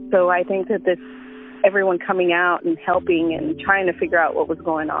clean. So I think that everyone coming out and helping and trying to figure out what was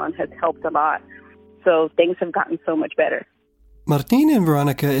going on has helped a lot. So things have gotten so much better. Martin and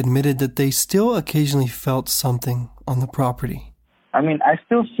Veronica admitted that they still occasionally felt something on the property. I mean, I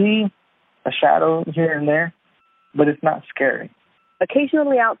still see a shadow here and there, but it's not scary.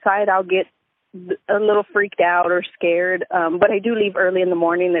 Occasionally outside, I'll get a little freaked out or scared, but I do leave early in the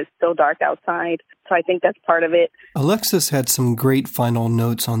morning. It's still dark outside, so I think that's part of it. Alexis had some great final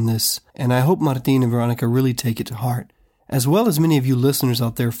notes on this, and I hope Martin and Veronica really take it to heart, as well as many of you listeners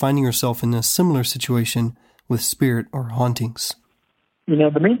out there finding yourself in a similar situation with spirit or hauntings. You know,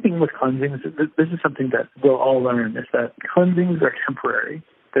 the main thing with cleansings, this is something that we'll all learn, is that cleansings are temporary.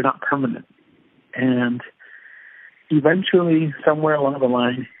 They're not permanent. And eventually, somewhere along the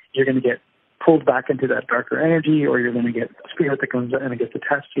line, you're going to get pulled back into that darker energy, or you're going to get a spirit that comes in and gets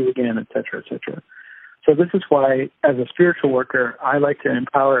attached to you again, et cetera, et cetera. So this is why, as a spiritual worker, I like to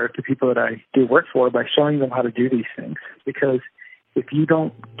empower the people that I do work for by showing them how to do these things. Because if you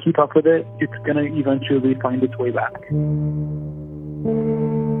don't keep up with it, it's going to eventually find its way back.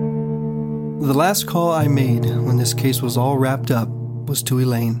 The last call I made when this case was all wrapped up was to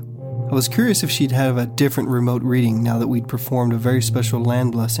Elaine. I was curious if she'd have a different remote reading now that we'd performed a very special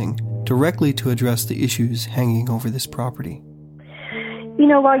land blessing directly to address the issues hanging over this property. You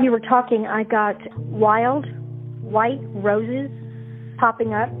know, while you were talking, I got wild white roses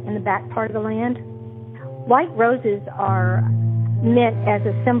popping up in the back part of the land. White roses are meant as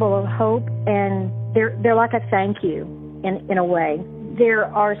a symbol of hope, and they're like a thank you in a way. There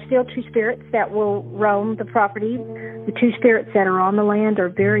are still two spirits that will roam the property. The two spirits that are on the land are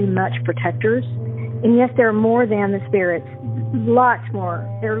very much protectors. And yes, there are more than the spirits, lots more.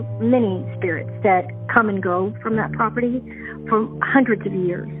 There are many spirits that come and go from that property for hundreds of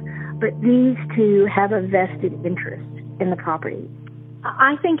years. But these two have a vested interest in the property.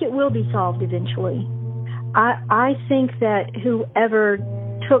 I think it will be solved eventually. I think that whoever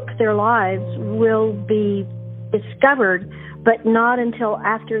took their lives will be discovered, but not until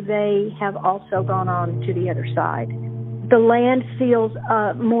after they have also gone on to the other side. The land feels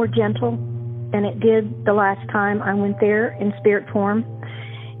more gentle than it did the last time I went there in spirit form.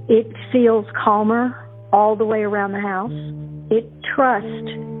 It feels calmer all the way around the house. It trusts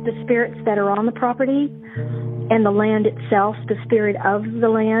the spirits that are on the property and the land itself, the spirit of the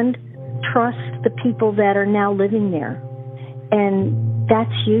land, trusts the people that are now living there. And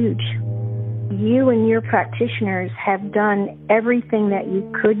that's huge. You and your practitioners have done everything that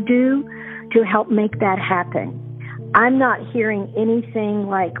you could do to help make that happen. I'm not hearing anything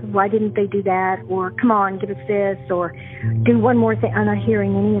like, why didn't they do that? Or, come on, give us this, or do one more thing. I'm not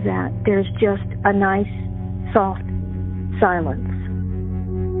hearing any of that. There's just a nice, soft silence.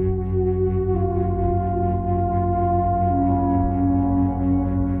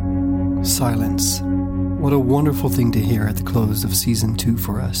 Silence. What a wonderful thing to hear at the close of Season 2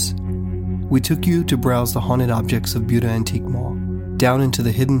 for us. We took you to browse the haunted objects of Buda Antique Mall, down into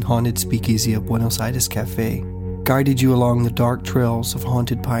the hidden haunted speakeasy of Buenos Aires Cafe, guided you along the dark trails of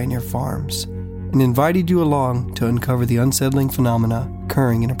haunted pioneer farms, and invited you along to uncover the unsettling phenomena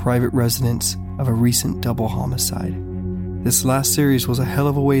occurring in a private residence of a recent double homicide. This last series was a hell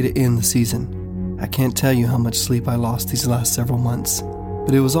of a way to end the season. I can't tell you how much sleep I lost these last several months,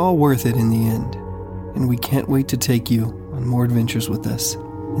 but it was all worth it in the end, and we can't wait to take you on more adventures with us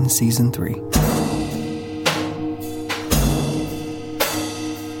in Season 3.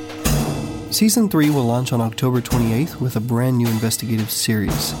 Season 3 will launch on October 28th with a brand new investigative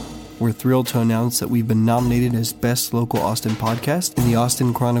series. We're thrilled to announce that we've been nominated as Best Local Austin Podcast in the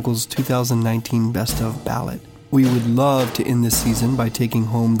Austin Chronicles 2019 Best of ballot. We would love to end this season by taking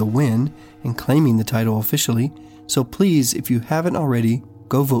home the win and claiming the title officially, so please, if you haven't already,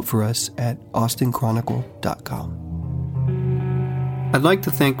 go vote for us at austinchronicle.com. I'd like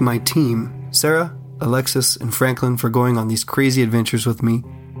to thank my team, Sarah, Alexis, and Franklin, for going on these crazy adventures with me,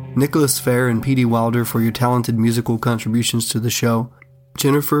 Nicholas Fair and P.D. Wilder for your talented musical contributions to the show,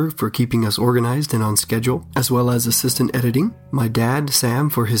 Jennifer for keeping us organized and on schedule, as well as assistant editing, my dad, Sam,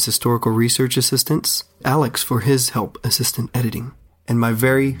 for his historical research assistance, Alex for his help assistant editing, and my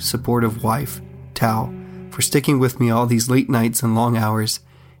very supportive wife, Tao, for sticking with me all these late nights and long hours,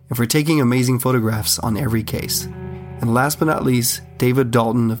 and for taking amazing photographs on every case. And last but not least, David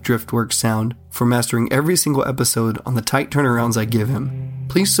Dalton of Driftworks Sound for mastering every single episode on the tight turnarounds I give him.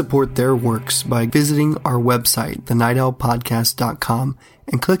 Please support their works by visiting our website, thenightowlpodcast.com,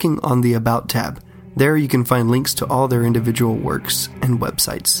 and clicking on the About tab. There you can find links to all their individual works and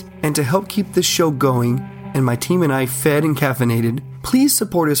websites. And to help keep this show going, and my team and I fed and caffeinated, please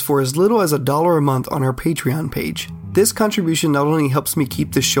support us for as little as $1 a month on our Patreon page. This contribution not only helps me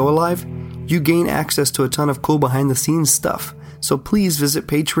keep this show alive, you gain access to a ton of cool behind-the-scenes stuff. So please visit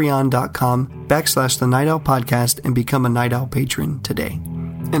patreon.com/The Night Owl Podcast and become a Night Owl patron today.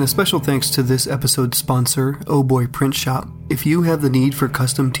 And a special thanks to this episode's sponsor, Oh Boy Print Shop. If you have the need for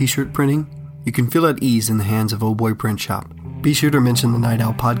custom t-shirt printing, you can feel at ease in the hands of Oh Boy Print Shop. Be sure to mention the Night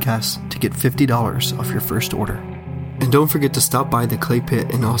Owl Podcast to get $50 off your first order. And don't forget to stop by the Clay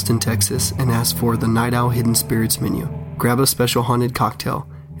Pit in Austin, Texas, and ask for the Night Owl Hidden Spirits menu. Grab a special haunted cocktail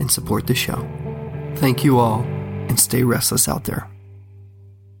and support the show. Thank you all, and stay restless out there.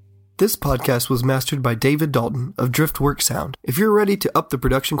 This podcast was mastered by David Dalton of Driftworks Sound. If you're ready to up the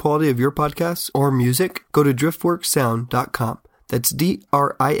production quality of your podcasts or music, go to driftworkssound.com. That's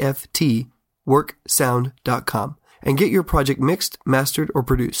DRIFT worksound.com. And get your project mixed, mastered, or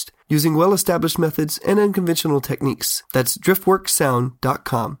produced using well-established methods and unconventional techniques. That's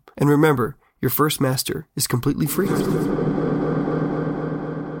driftworkssound.com. And remember, your first master is completely free.